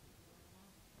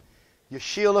 Your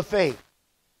shield of faith.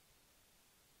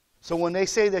 So when they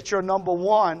say that you're number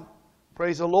 1,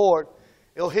 praise the Lord,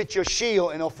 it'll hit your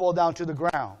shield and it'll fall down to the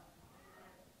ground.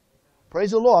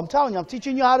 Praise the Lord. I'm telling you, I'm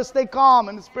teaching you how to stay calm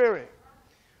in the spirit.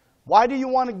 Why do you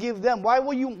want to give them? Why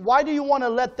do you want to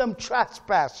let them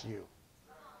trespass you?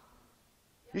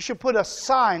 You should put a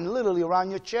sign literally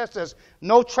around your chest that says,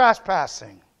 no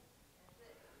trespassing.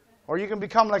 Or you can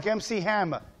become like MC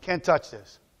Hammer. Can't touch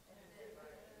this.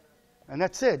 And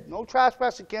that's it. No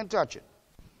trespassing, can't touch it.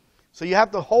 So you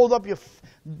have to hold up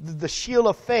the shield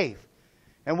of faith.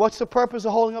 And what's the purpose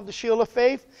of holding up the shield of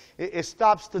faith? It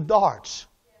stops the darts,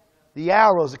 the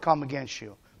arrows that come against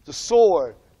you, the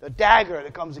sword, the dagger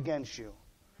that comes against you,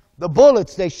 the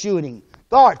bullets they're shooting,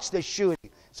 darts they're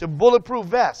shooting. It's a bulletproof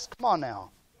vest. Come on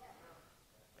now.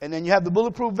 And then you have the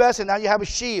bulletproof vest, and now you have a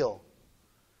shield.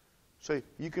 So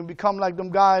you can become like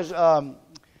them guys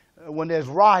when there's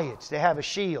riots. They have a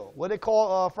shield. What do they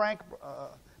call, Frank?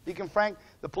 Deacon Frank?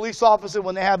 The police officer,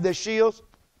 when they have their shields.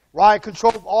 Riot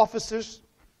control officers.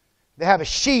 They have a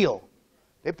shield.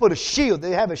 They put a shield.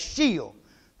 They have a shield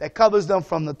that covers them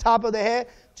from the top of their head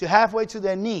to halfway to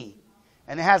their knee.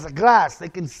 And it has a glass they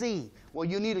can see. Well,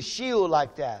 you need a shield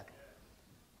like that.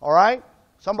 All right?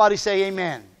 Somebody say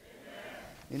amen.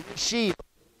 You need a shield.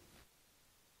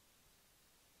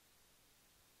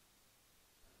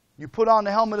 You put on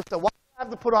the helmet. Why do I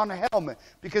have to put on the helmet?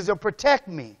 Because it'll protect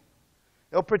me.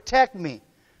 It'll protect me.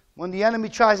 When the enemy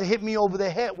tries to hit me over the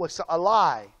head with a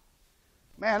lie.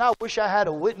 Man, I wish I had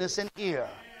a witness in here.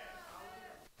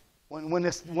 When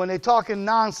they're talking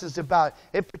nonsense about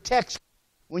it, it protects you.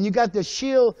 When you got the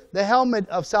shield, the helmet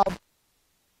of salvation,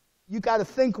 you got to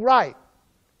think right.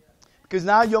 Because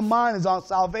now your mind is on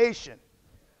salvation.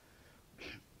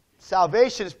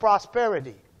 Salvation is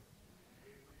prosperity.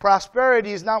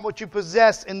 Prosperity is not what you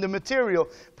possess in the material.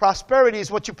 Prosperity is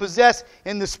what you possess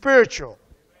in the spiritual.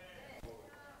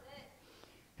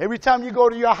 Every time you go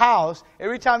to your house,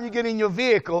 every time you get in your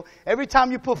vehicle, every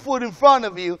time you put food in front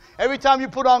of you, every time you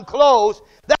put on clothes,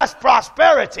 that's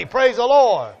prosperity. Praise the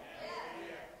Lord.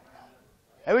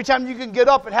 Every time you can get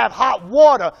up and have hot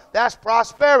water, that's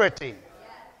prosperity.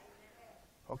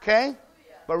 Okay?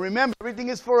 But remember, everything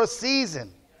is for a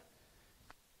season.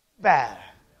 Bad.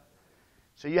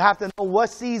 So you have to know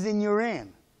what season you're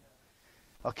in.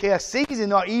 Okay, a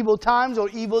season are evil times or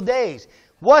evil days.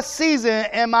 What season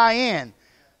am I in?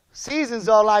 Seasons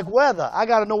are like weather. I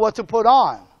got to know what to put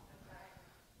on.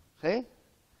 See?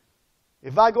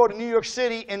 If I go to New York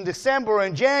City in December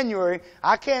and January,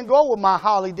 I can't go with my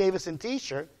Harley Davidson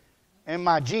t-shirt and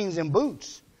my jeans and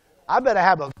boots. I better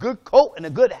have a good coat and a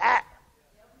good hat.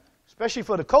 Especially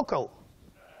for the cocoa.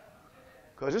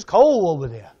 Because it's cold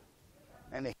over there.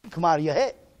 And they come out of your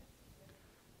head.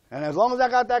 And as long as I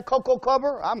got that cocoa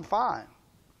cover, I'm fine.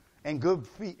 And good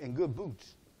feet and good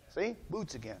boots. See?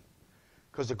 Boots again.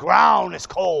 Because the ground is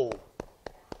cold.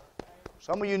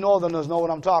 Some of you northerners know what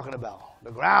I'm talking about.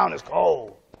 The ground is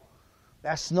cold.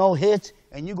 That snow hits,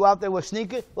 and you go out there with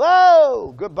sneakers.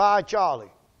 Whoa! Goodbye,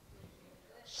 Charlie.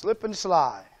 Slip and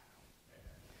slide.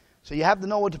 So you have to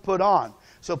know what to put on.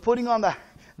 So putting on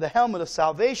the helmet of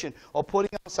salvation, or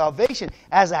putting on salvation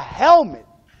as a helmet.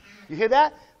 You hear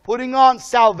that? Putting on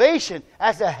salvation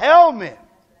as a helmet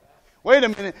Wait a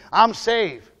minute, I'm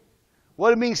saved. What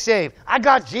do it mean saved? I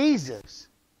got Jesus.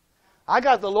 I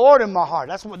got the Lord in my heart.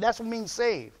 That's what means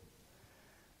saved.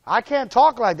 I can't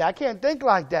talk like that. I can't think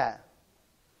like that.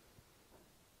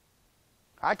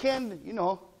 I can't,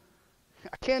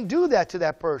 I can't do that to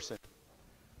that person.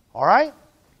 All right?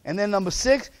 And then number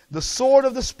 6, the sword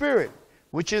of the Spirit,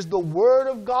 which is the Word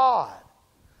of God.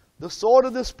 The sword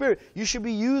of the Spirit. You should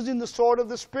be using the sword of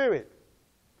the Spirit.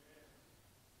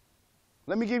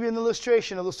 Let me give you an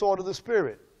illustration of the sword of the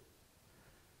Spirit.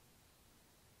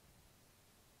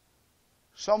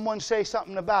 Someone say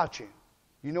something about you.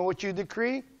 You know what you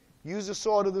decree? Use the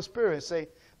sword of the Spirit. Say,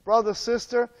 brother,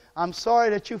 sister, I'm sorry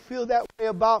that you feel that way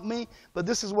about me, but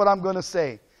this is what I'm going to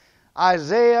say.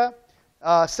 Isaiah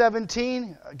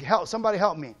 17, somebody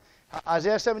help me.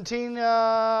 Isaiah 17,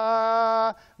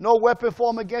 no weapon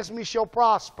formed against me shall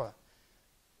prosper.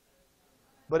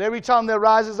 But every tongue that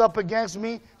rises up against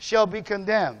me shall be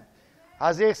condemned.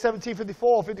 Isaiah 17:54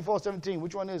 or 54:17.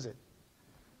 Which one is it?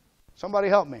 Somebody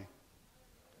help me.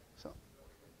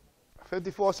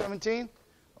 54:17?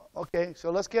 Okay,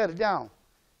 so let's get it down.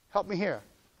 Help me here.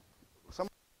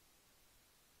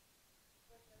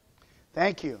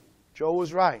 Thank you. Joe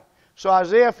was right. So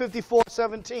Isaiah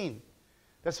 54:17.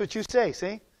 That's what you say,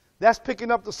 see? That's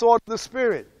picking up the sword of the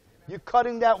Spirit. You're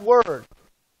cutting that word.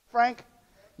 Frank,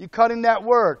 you're cutting that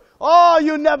word. Oh,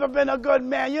 you've never been a good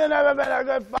man. You've never been a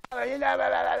good father. You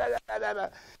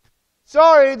never.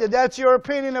 Sorry that that's your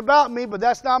opinion about me, but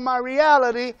that's not my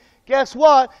reality. Guess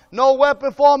what? No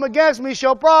weapon formed against me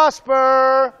shall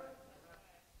prosper.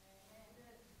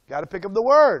 Got to pick up the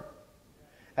word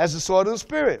as the sword of the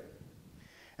Spirit.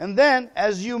 And then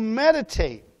as you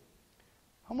meditate,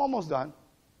 I'm almost done.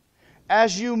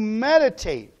 As you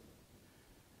meditate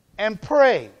and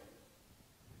pray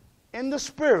in the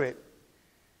Spirit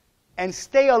and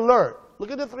stay alert. Look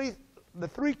at the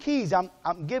three keys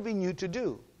I'm giving you to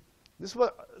do. This is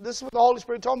what the Holy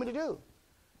Spirit told me to do.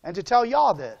 And to tell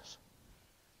y'all this.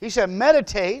 He said,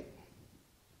 meditate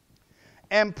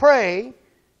and pray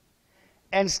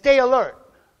and stay alert.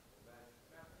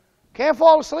 Can't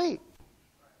fall asleep.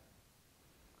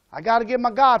 I got to get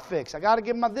my God fixed. I got to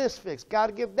get my this fixed. Got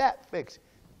to get that fixed.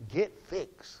 Get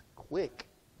fixed quick.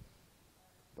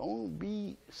 Don't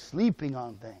be sleeping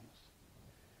on things.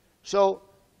 So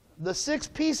the 6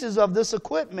 pieces of this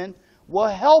equipment will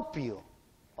help you.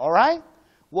 All right?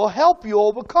 Will help you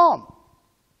overcome.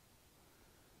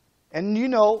 And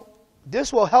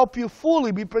this will help you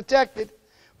fully be protected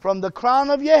from the crown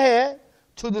of your head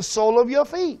to the sole of your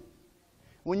feet.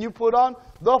 When you put on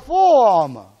the full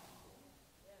armor.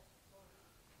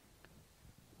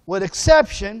 With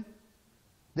exception,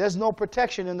 there's no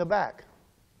protection in the back.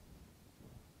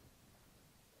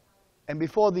 And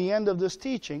before the end of this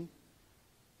teaching,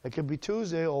 it could be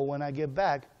Tuesday or when I get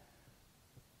back,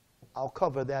 I'll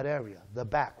cover that area, the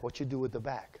back, what you do with the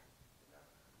back.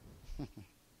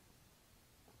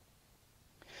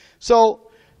 So,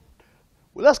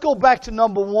 let's go back to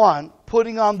number 1,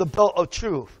 putting on the belt of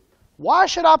truth. Why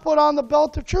should I put on the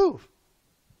belt of truth?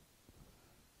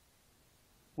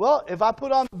 Well, if I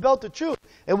put on the belt of truth,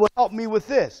 it will help me with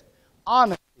this.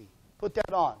 Honesty. Put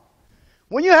that on.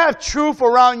 When you have truth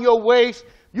around your waist,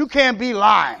 you can't be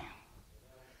lying.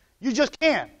 You just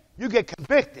can't. You get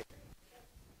convicted.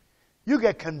 You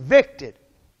get convicted.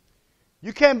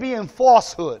 You can't be in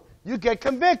falsehood. You get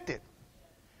convicted.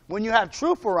 When you have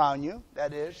truth around you,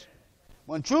 that is.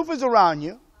 When truth is around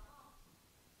you.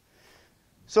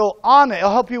 So honor,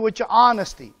 it'll help you with your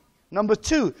honesty. Number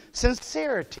 2,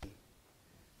 sincerity.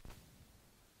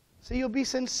 So you'll be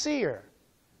sincere.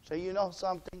 So you know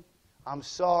something? I'm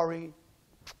sorry,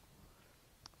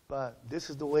 but this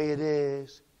is the way it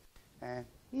is. And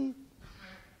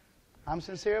I'm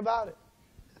sincere about it.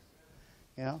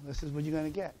 This is what you're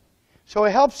going to get. So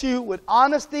it helps you with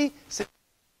honesty,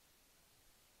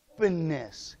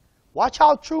 openness. Watch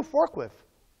how truth work with.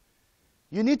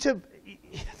 You need to,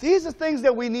 these are things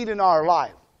that we need in our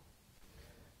life.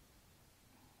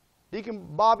 Deacon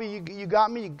Bobby, you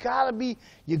got me? You gotta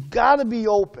be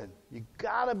open. You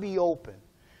gotta be open.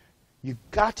 You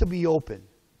got to be open.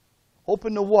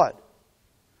 Open to what?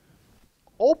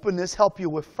 Openness help you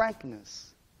with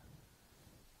frankness.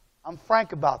 I'm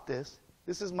frank about this.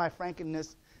 This is my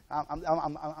frankness. I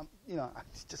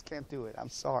just can't do it. I'm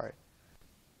sorry.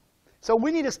 So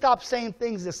we need to stop saying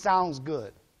things that sounds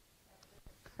good.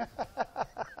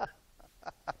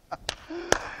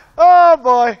 Oh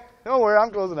boy. Don't worry, I'm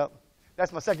closing up.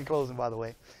 That's my second closing, by the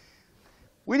way.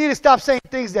 We need to stop saying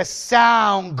things that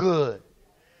sound good.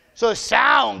 So it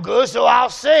sounds good, so I'll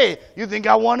say it. You think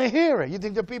I want to hear it. You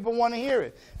think the people want to hear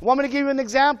it. You want me to give you an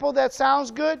example that sounds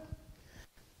good?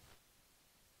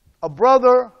 a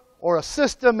brother or a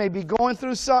sister may be going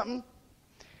through something,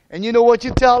 and you know what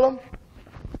you tell them?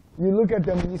 You look at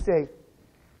them and you say,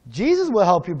 Jesus will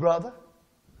help you, brother.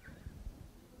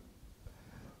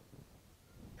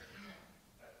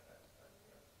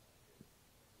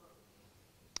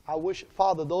 I wish,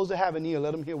 Father, those that have an ear,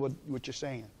 let them hear what you're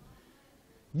saying.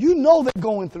 You know they're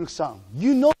going through something.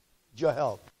 You know they need your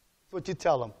help. That's what you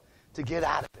tell them to get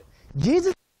out of it.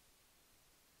 Jesus,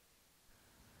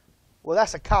 well,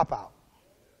 that's a cop-out.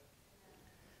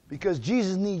 Because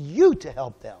Jesus needs you to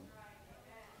help them.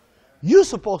 You're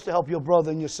supposed to help your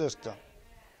brother and your sister.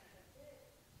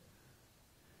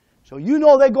 So you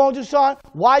know they're going through something.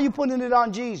 Why are you putting it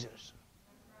on Jesus?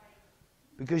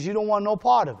 Because you don't want no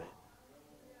part of it.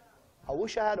 I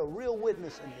wish I had a real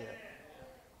witness in here.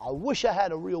 I wish I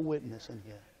had a real witness in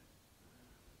here.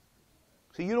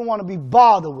 So you don't want to be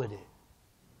bothered with it.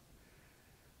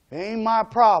 It ain't my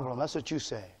problem. That's what you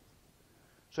say.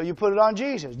 So you put it on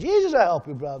Jesus. Jesus will help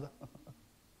you, brother.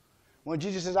 When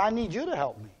Jesus says, I need you to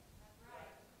help me.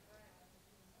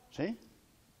 See?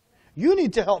 You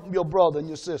need to help your brother and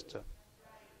your sister.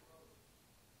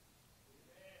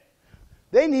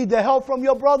 They need the help from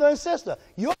your brother and sister.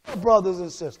 Your brothers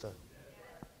and sisters.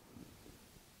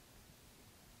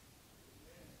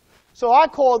 So I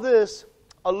call this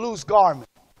a loose garment.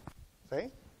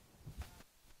 See?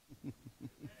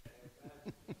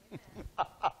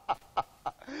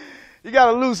 You got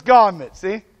a loose garment,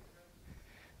 see?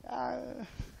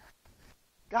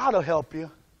 God will help you.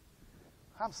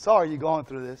 I'm sorry you're going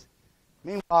through this.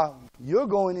 Meanwhile, you're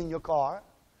going in your car.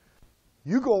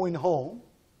 You're going home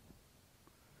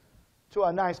to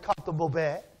a nice, comfortable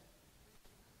bed.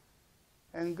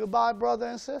 And goodbye, brother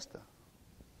and sister.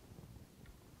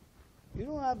 You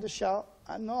don't have to shout.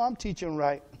 I know I'm teaching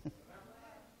right.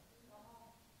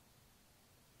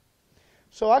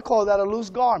 So I call that a loose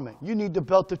garment. You need to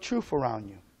belt the truth around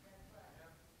you.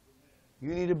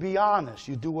 You need to be honest.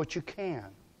 You do what you can.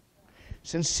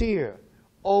 Sincere,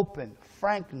 open,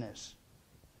 frankness.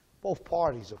 Both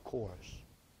parties, of course.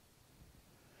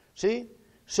 See?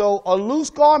 So a loose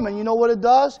garment, you know what it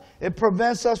does? It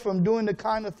prevents us from doing the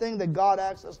kind of thing that God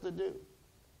asks us to do.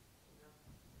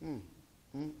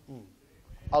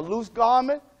 A loose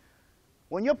garment,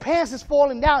 when your pants is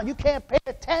falling down, you can't pay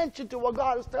attention to what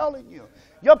God is telling you.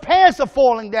 Your pants are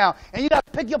falling down, and you got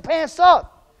to pick your pants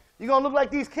up. You're going to look like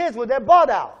these kids with their butt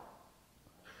out.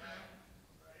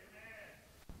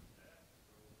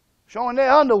 Showing their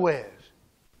underwears.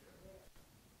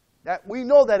 That we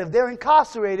know that if they're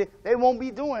incarcerated, they won't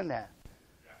be doing that.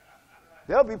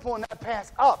 They'll be pulling that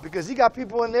pants up because you got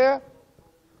people in there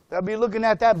that'll be looking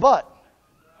at that butt.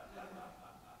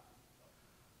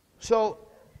 So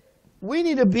we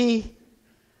need to be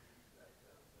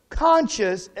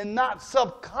conscious and not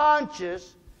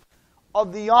subconscious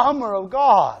of the armor of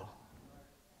God.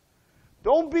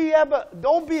 Don't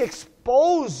be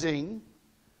exposing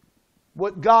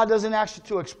what God doesn't ask you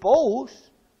to expose.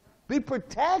 Be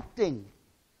protecting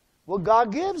what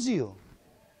God gives you.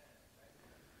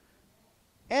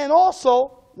 And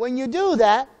also, when you do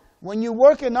that, when you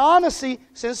work in honesty,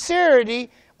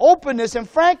 sincerity, openness, and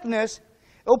frankness,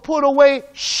 it'll put away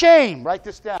shame. Write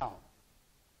this down.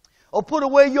 It'll put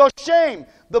away your shame.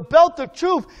 The belt of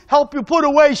truth help you put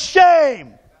away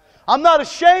shame. I'm not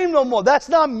ashamed no more. That's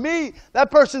not me. That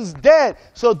person's dead.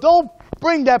 So don't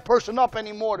bring that person up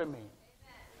anymore to me.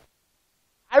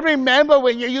 I remember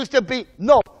when you used to be.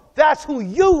 No, that's who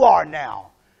you are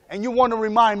now. And you want to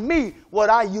remind me what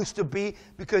I used to be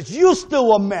because you're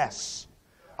still a mess.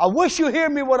 I wish you hear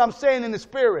me what I'm saying in the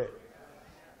spirit.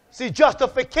 See,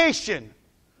 justification.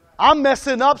 I'm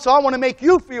messing up, so I want to make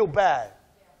you feel bad.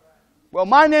 Well,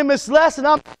 my name is Les, and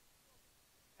I'm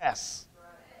Les.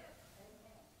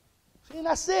 See,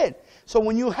 that's it. So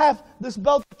when you have this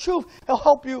belt of truth, it'll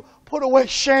help you put away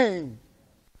shame.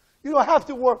 You don't have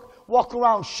to walk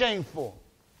around shameful.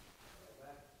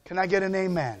 Can I get an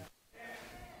amen?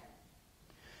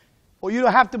 Or you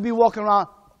don't have to be walking around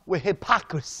with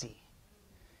hypocrisy.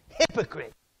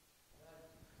 Hypocrite.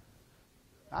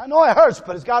 I know it hurts,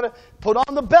 but it's got to put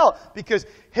on the belt because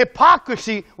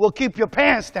hypocrisy will keep your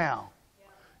pants down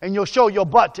and you'll show your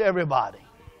butt to everybody.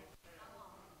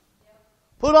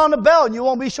 Put on the belt and you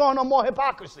won't be showing no more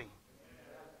hypocrisy.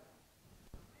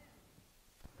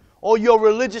 Or your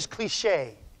religious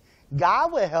cliche.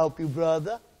 God will help you,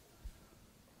 brother.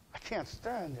 I can't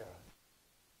stand there.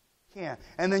 Can't.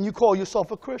 And then you call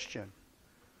yourself a Christian.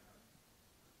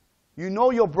 You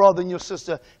know your brother and your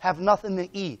sister have nothing to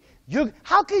eat.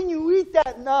 How can you eat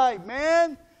that night,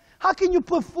 man? How can you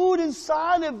put food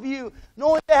inside of you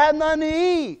knowing they have nothing to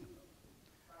eat?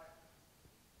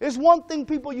 It's one thing,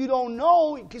 people, you don't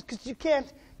know because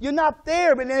you're not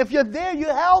there. But if you're there, you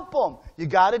help them. You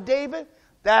got it, David?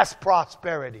 That's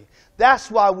prosperity.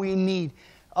 That's why we need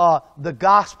the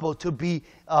gospel to be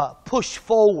pushed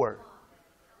forward.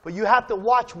 But you have to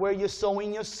watch where you're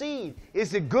sowing your seed.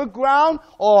 Is it good ground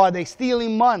or are they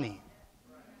stealing money?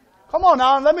 Come on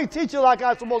now, let me teach you like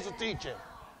I'm supposed to teach it.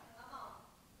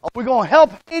 Are we going to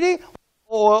help Haiti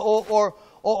or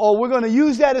we're going to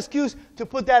use that excuse to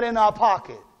put that in our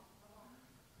pocket?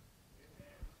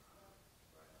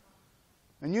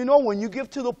 And you know, when you give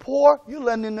to the poor, you're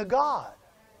lending to God.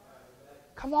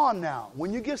 Come on now.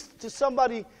 When you give to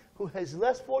somebody who has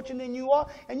less fortune than you are,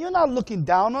 and you're not looking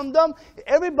down on them,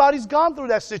 everybody's gone through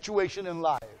that situation in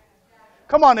life.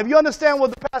 Come on, if you understand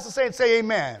what the pastor's saying, say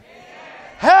amen. Amen.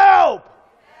 Help!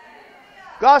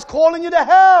 God's calling you to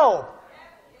help.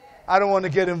 I don't want to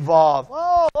get involved.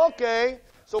 Oh, okay.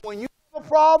 So when you have a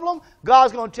problem,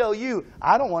 God's going to tell you,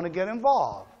 I don't want to get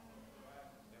involved.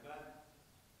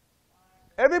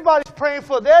 Everybody's praying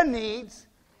for their needs,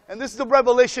 and this is the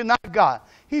revelation I got.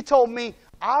 He told me,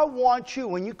 I want you,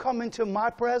 when you come into my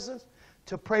presence,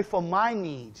 to pray for my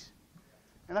needs.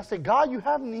 And I said, God, you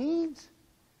have needs?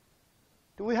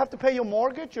 Do we have to pay your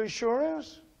mortgage, your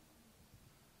insurance?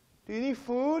 Do you need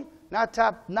food? Not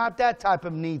that type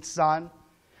of need, son.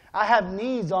 I have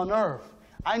needs on earth.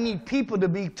 I need people to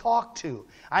be talked to.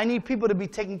 I need people to be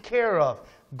taken care of.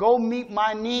 Go meet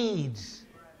my needs.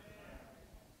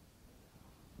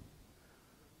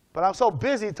 But I'm so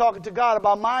busy talking to God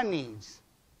about my needs.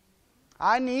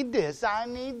 I need this. I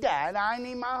need that. I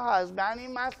need my husband. I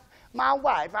need my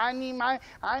wife. I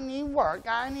need work.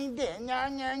 I need this. Nya,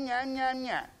 nya, nya, nya,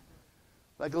 nya.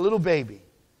 Like a little baby.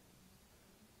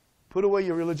 Put away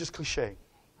your religious cliche.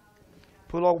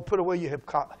 Put away your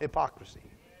hypocrisy.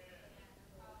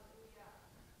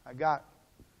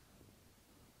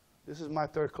 This is my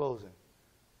third closing.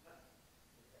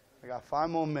 I got 5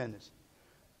 more minutes.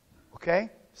 Okay?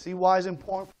 See why it's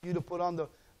important for you to put on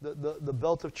the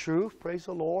belt of truth? Praise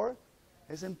the Lord.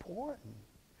 It's important.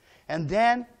 And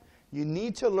then you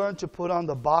need to learn to put on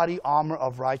the body armor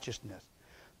of righteousness.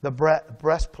 The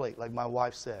breastplate, like my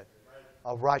wife said,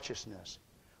 of righteousness.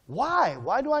 Why?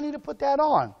 Why do I need to put that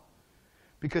on?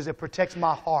 Because it protects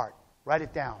my heart. Write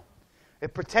it down.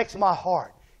 It protects my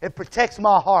heart. It protects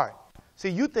my heart. See,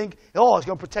 you think, oh, it's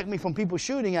going to protect me from people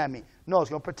shooting at me. No, it's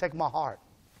going to protect my heart.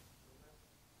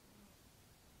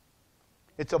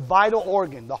 It's a vital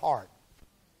organ, the heart.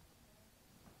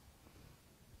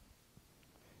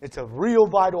 It's a real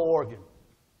vital organ.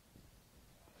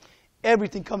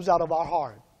 Everything comes out of our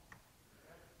heart.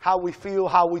 How we feel,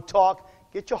 how we talk.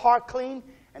 Get your heart clean,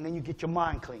 and then you get your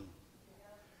mind clean.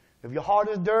 If your heart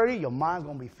is dirty, your mind's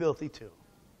going to be filthy too.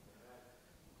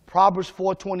 Proverbs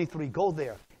 4:23. Go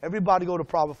there. Everybody go to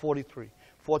Proverbs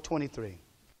 4:23.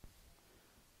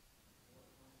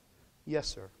 Yes,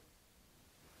 sir.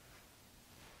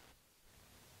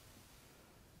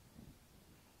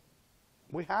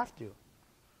 We have to.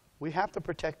 We have to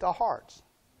protect our hearts.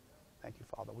 Thank you,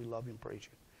 Father. We love you and praise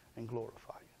you and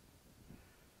glorify you.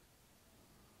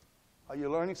 Are you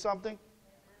learning something?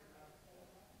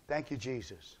 Thank you,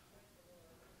 Jesus.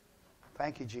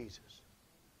 Thank you, Jesus.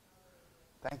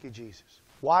 Thank you, Jesus.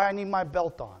 Why I need my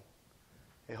belt on?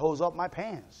 It holds up my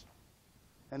pants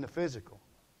in the physical.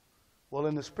 Well,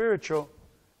 in the spiritual,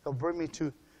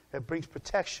 it brings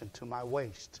protection to my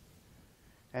waist.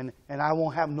 And I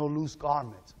won't have no loose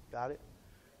garments. Got it?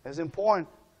 It's important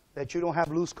that you don't have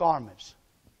loose garments.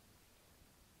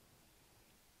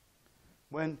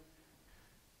 When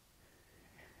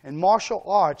in martial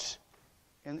arts,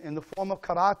 in the form of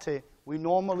karate, we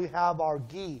normally have our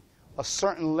gi a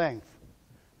certain length.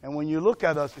 And when you look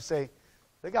at us, you say,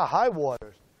 they got high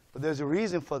waters. But there's a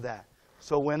reason for that.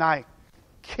 So when I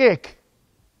kick,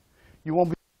 you won't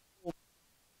be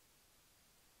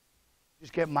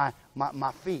just get my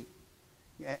feet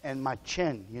and my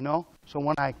chin, you know. So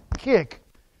when I kick,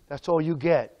 that's all you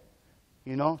get,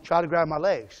 you know. Try to grab my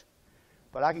legs.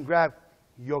 But I can grab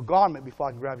your garment before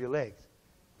I can grab your legs.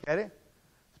 Get it?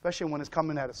 Especially when it's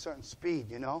coming at a certain speed,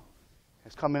 you know.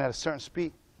 It's coming at a certain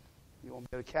speed. You won't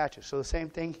be able to catch it. So the same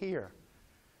thing here.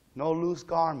 No loose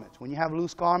garments. When you have a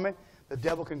loose garment, the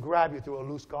devil can grab you through a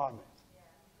loose garment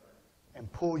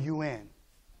and pull you in.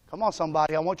 Come on,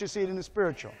 somebody. I want you to see it in the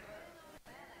spiritual.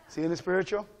 See in the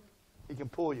spiritual? He can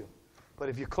pull you. But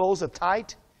if your clothes are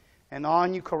tight and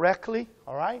on you correctly,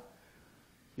 all right?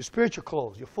 Your spiritual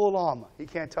clothes, your full armor, he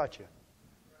can't touch you.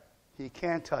 He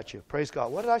can't touch you. Praise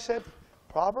God. What did I say?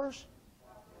 Proverbs?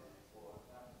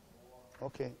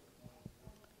 Okay.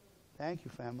 Thank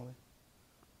you, family.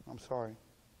 I'm sorry.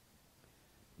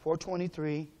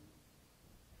 4:23.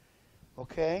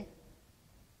 Okay?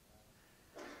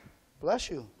 Bless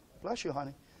you. Bless you,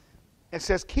 honey. It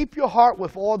says, keep your heart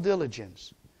with all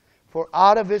diligence, for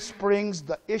out of it springs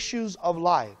the issues of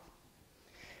life.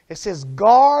 It says,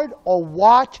 guard or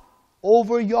watch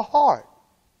over your heart.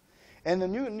 And the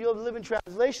New Living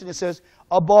Translation, it says,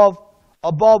 above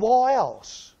all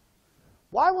else.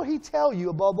 Why would he tell you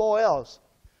above all else?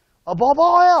 Above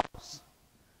all else.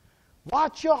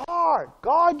 Watch your heart.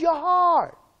 Guard your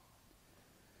heart.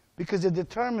 Because it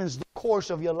determines the course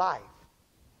of your life.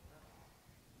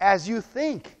 As you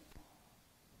think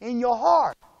in your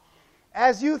heart.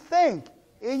 As you think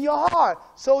in your heart,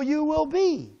 so you will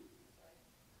be.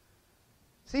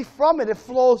 See, from it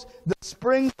flows the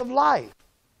springs of life.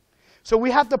 So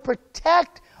we have to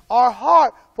protect our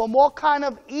heart from all kind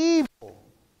of evil.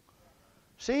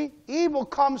 See, evil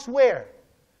comes where?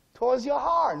 Towards your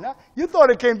heart. Now, you thought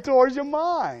it came towards your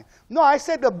mind. No, I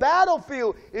said the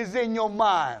battlefield is in your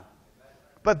mind.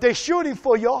 But they're shooting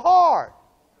for your heart.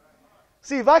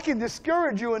 See, if I can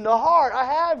discourage you in the heart, I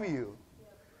have you.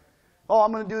 Oh,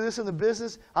 I'm going to do this in the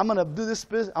business. I'm going to do this.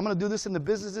 I'm going to do this in the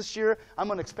business this year. I'm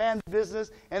going to expand the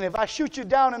business. And if I shoot you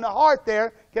down in the heart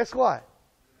there, guess what?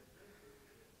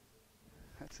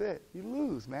 That's it. You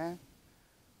lose, man.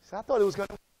 So I thought it was going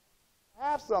to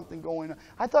have something going on.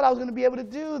 I thought I was going to be able to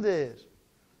do this.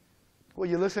 Well,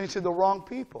 you're listening to the wrong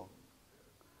people.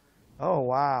 Oh,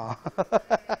 wow.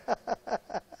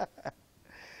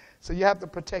 So you have to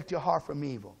protect your heart from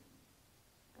evil.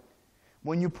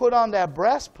 When you put on that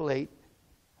breastplate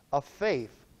of faith,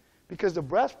 because the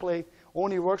breastplate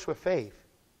only works with faith,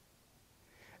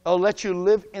 it'll let you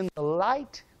live in the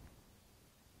light.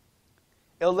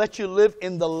 It'll let you live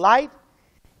in the light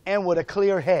and with a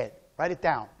clear head. Write it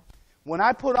down. When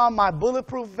I put on my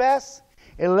bulletproof vest,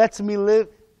 it lets me live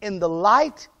in the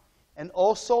light and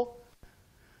also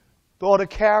throw to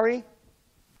carry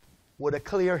with a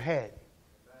clear head.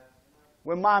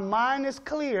 When my mind is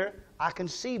clear, I can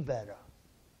see better.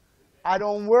 I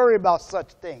don't worry about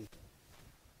such things.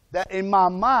 That in my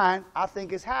mind, I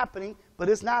think it's happening, but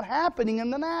it's not happening in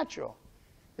the natural.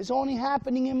 It's only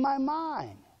happening in my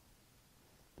mind.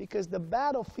 Because the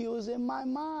battlefield is in my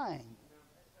mind.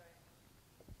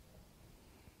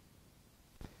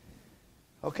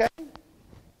 Okay?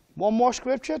 One more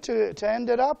scripture to end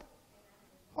it up?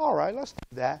 All right, let's do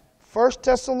that. 1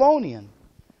 Thessalonians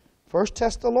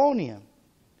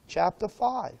chapter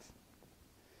 5.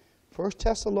 1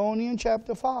 Thessalonians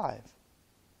chapter 5.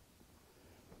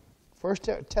 1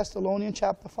 Thessalonians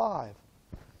chapter 5.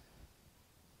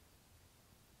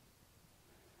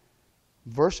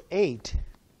 Verse 8.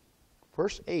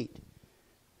 Verse 8.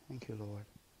 Thank you, Lord.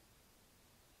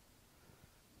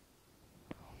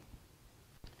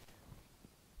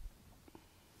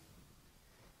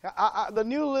 The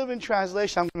New Living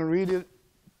Translation, I'm going to read it,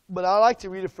 but I like to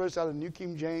read it first out of the New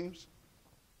King James.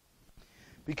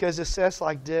 Because it says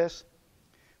like this.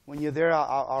 When you're there,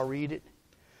 I'll read it.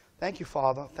 Thank you,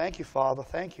 Father. Thank you, Father.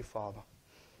 Thank you, Father.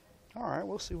 All right,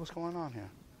 we'll see what's going on here.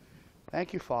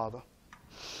 Thank you, Father.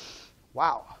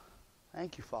 Wow.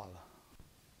 Thank you, Father.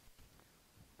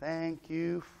 Thank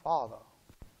you, Father.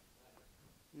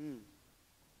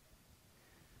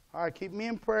 All right, keep me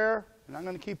in prayer, and I'm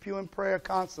going to keep you in prayer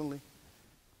constantly.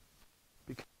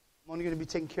 Because I'm only going to be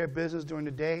taking care of business during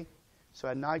the day, so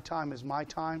at nighttime is my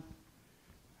time.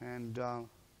 And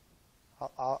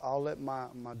I'll let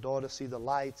my daughter see the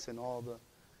lights and all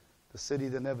the city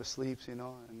that never sleeps, you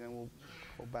know, and then we'll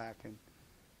go back.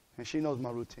 And she knows my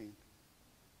routine.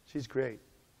 She's great.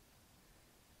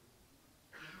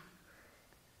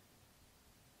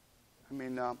 I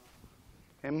mean,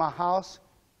 in my house,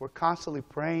 we're constantly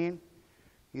praying.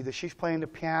 Either she's playing the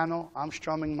piano, I'm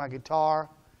strumming my guitar.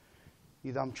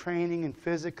 Either I'm training and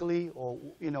physically, or,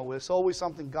 you know, there's always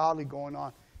something godly going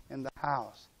on in the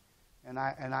house. And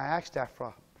I asked that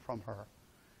from her,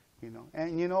 you know.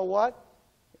 And you know what?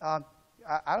 I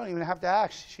don't even have to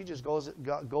ask. She just goes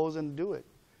and do it.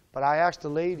 But I asked the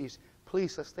ladies,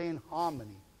 please, let's stay in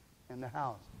harmony in the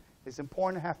house. It's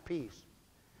important to have peace.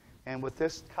 And with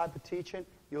this type of teaching,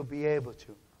 you'll be able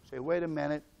to say, wait a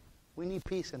minute, we need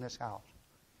peace in this house.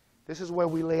 This is where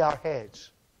we lay our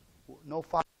heads. No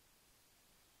fight.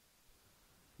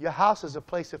 Your house is a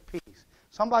place of peace.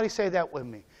 Somebody say that with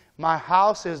me. My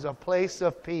house is a place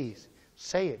of peace.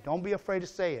 Say it. Don't be afraid to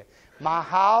say it. My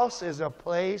house is a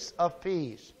place of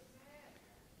peace.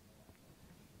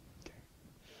 Okay.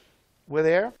 We're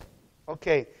there?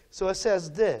 Okay. So it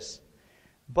says this.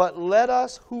 But let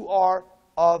us who are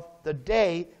of the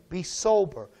day be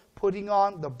sober, putting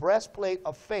on the breastplate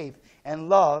of faith and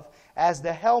love as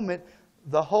the helmet,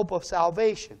 the hope of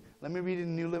salvation. Let me read it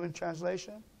in the New Living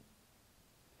Translation.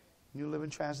 New Living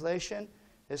Translation.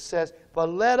 It says, but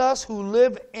let us who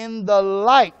live in the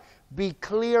light be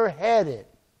clear-headed.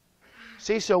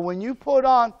 See, so when you put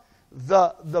on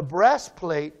the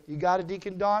breastplate, you got it,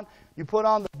 Deacon Don? You put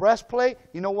on the breastplate,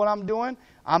 you know what I'm doing?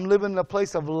 I'm living in a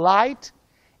place of light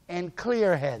and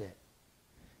clear-headed.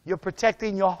 You're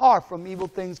protecting your heart from evil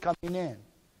things coming in.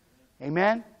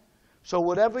 Amen? So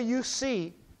whatever you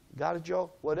see, got it,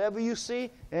 Joe? Whatever you see,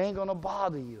 it ain't going to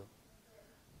bother you.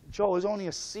 Joe, it's only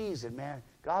a season, man.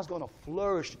 God's going to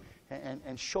flourish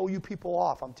and show you people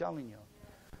off, I'm telling you.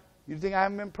 You think I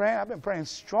haven't been praying? I've been praying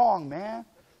strong, man.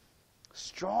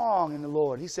 Strong in the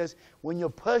Lord. He says, when you're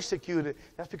persecuted,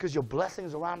 that's because your blessing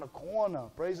is around the corner.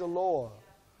 Praise the Lord.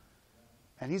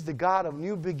 And He's the God of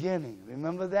new beginning.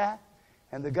 Remember that?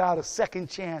 And the God of second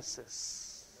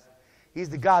chances. He's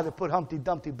the God that put Humpty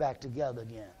Dumpty back together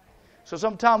again. So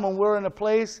sometimes when we're in a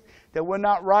place that we're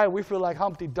not right, we feel like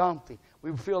Humpty Dumpty.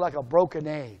 We feel like a broken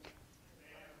egg.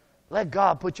 Let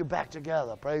God put you back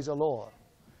together. Praise the Lord.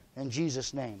 In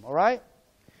Jesus' name. All right?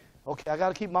 Okay, I got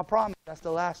to keep my promise. That's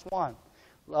the last one.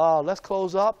 Let's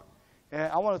close up.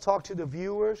 And I want to talk to the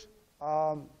viewers.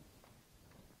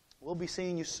 We'll be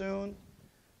seeing you soon.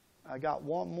 I got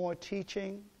one more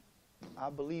teaching, I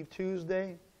believe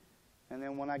Tuesday. And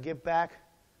then when I get back,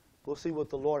 we'll see what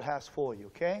the Lord has for you,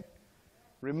 okay?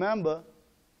 Remember,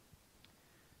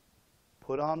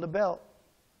 put on the belt.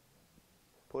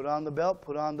 Put on the belt.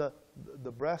 Put on the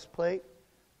breastplate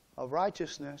of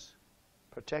righteousness.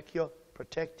 Protect your,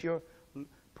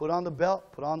 put on the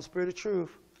belt. Put on the spirit of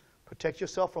truth. Protect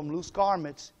yourself from loose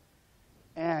garments.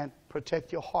 And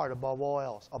protect your heart above all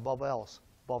else.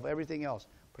 Above everything else.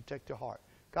 Protect your heart.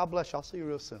 God bless you. I'll see you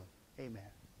real soon. Amen.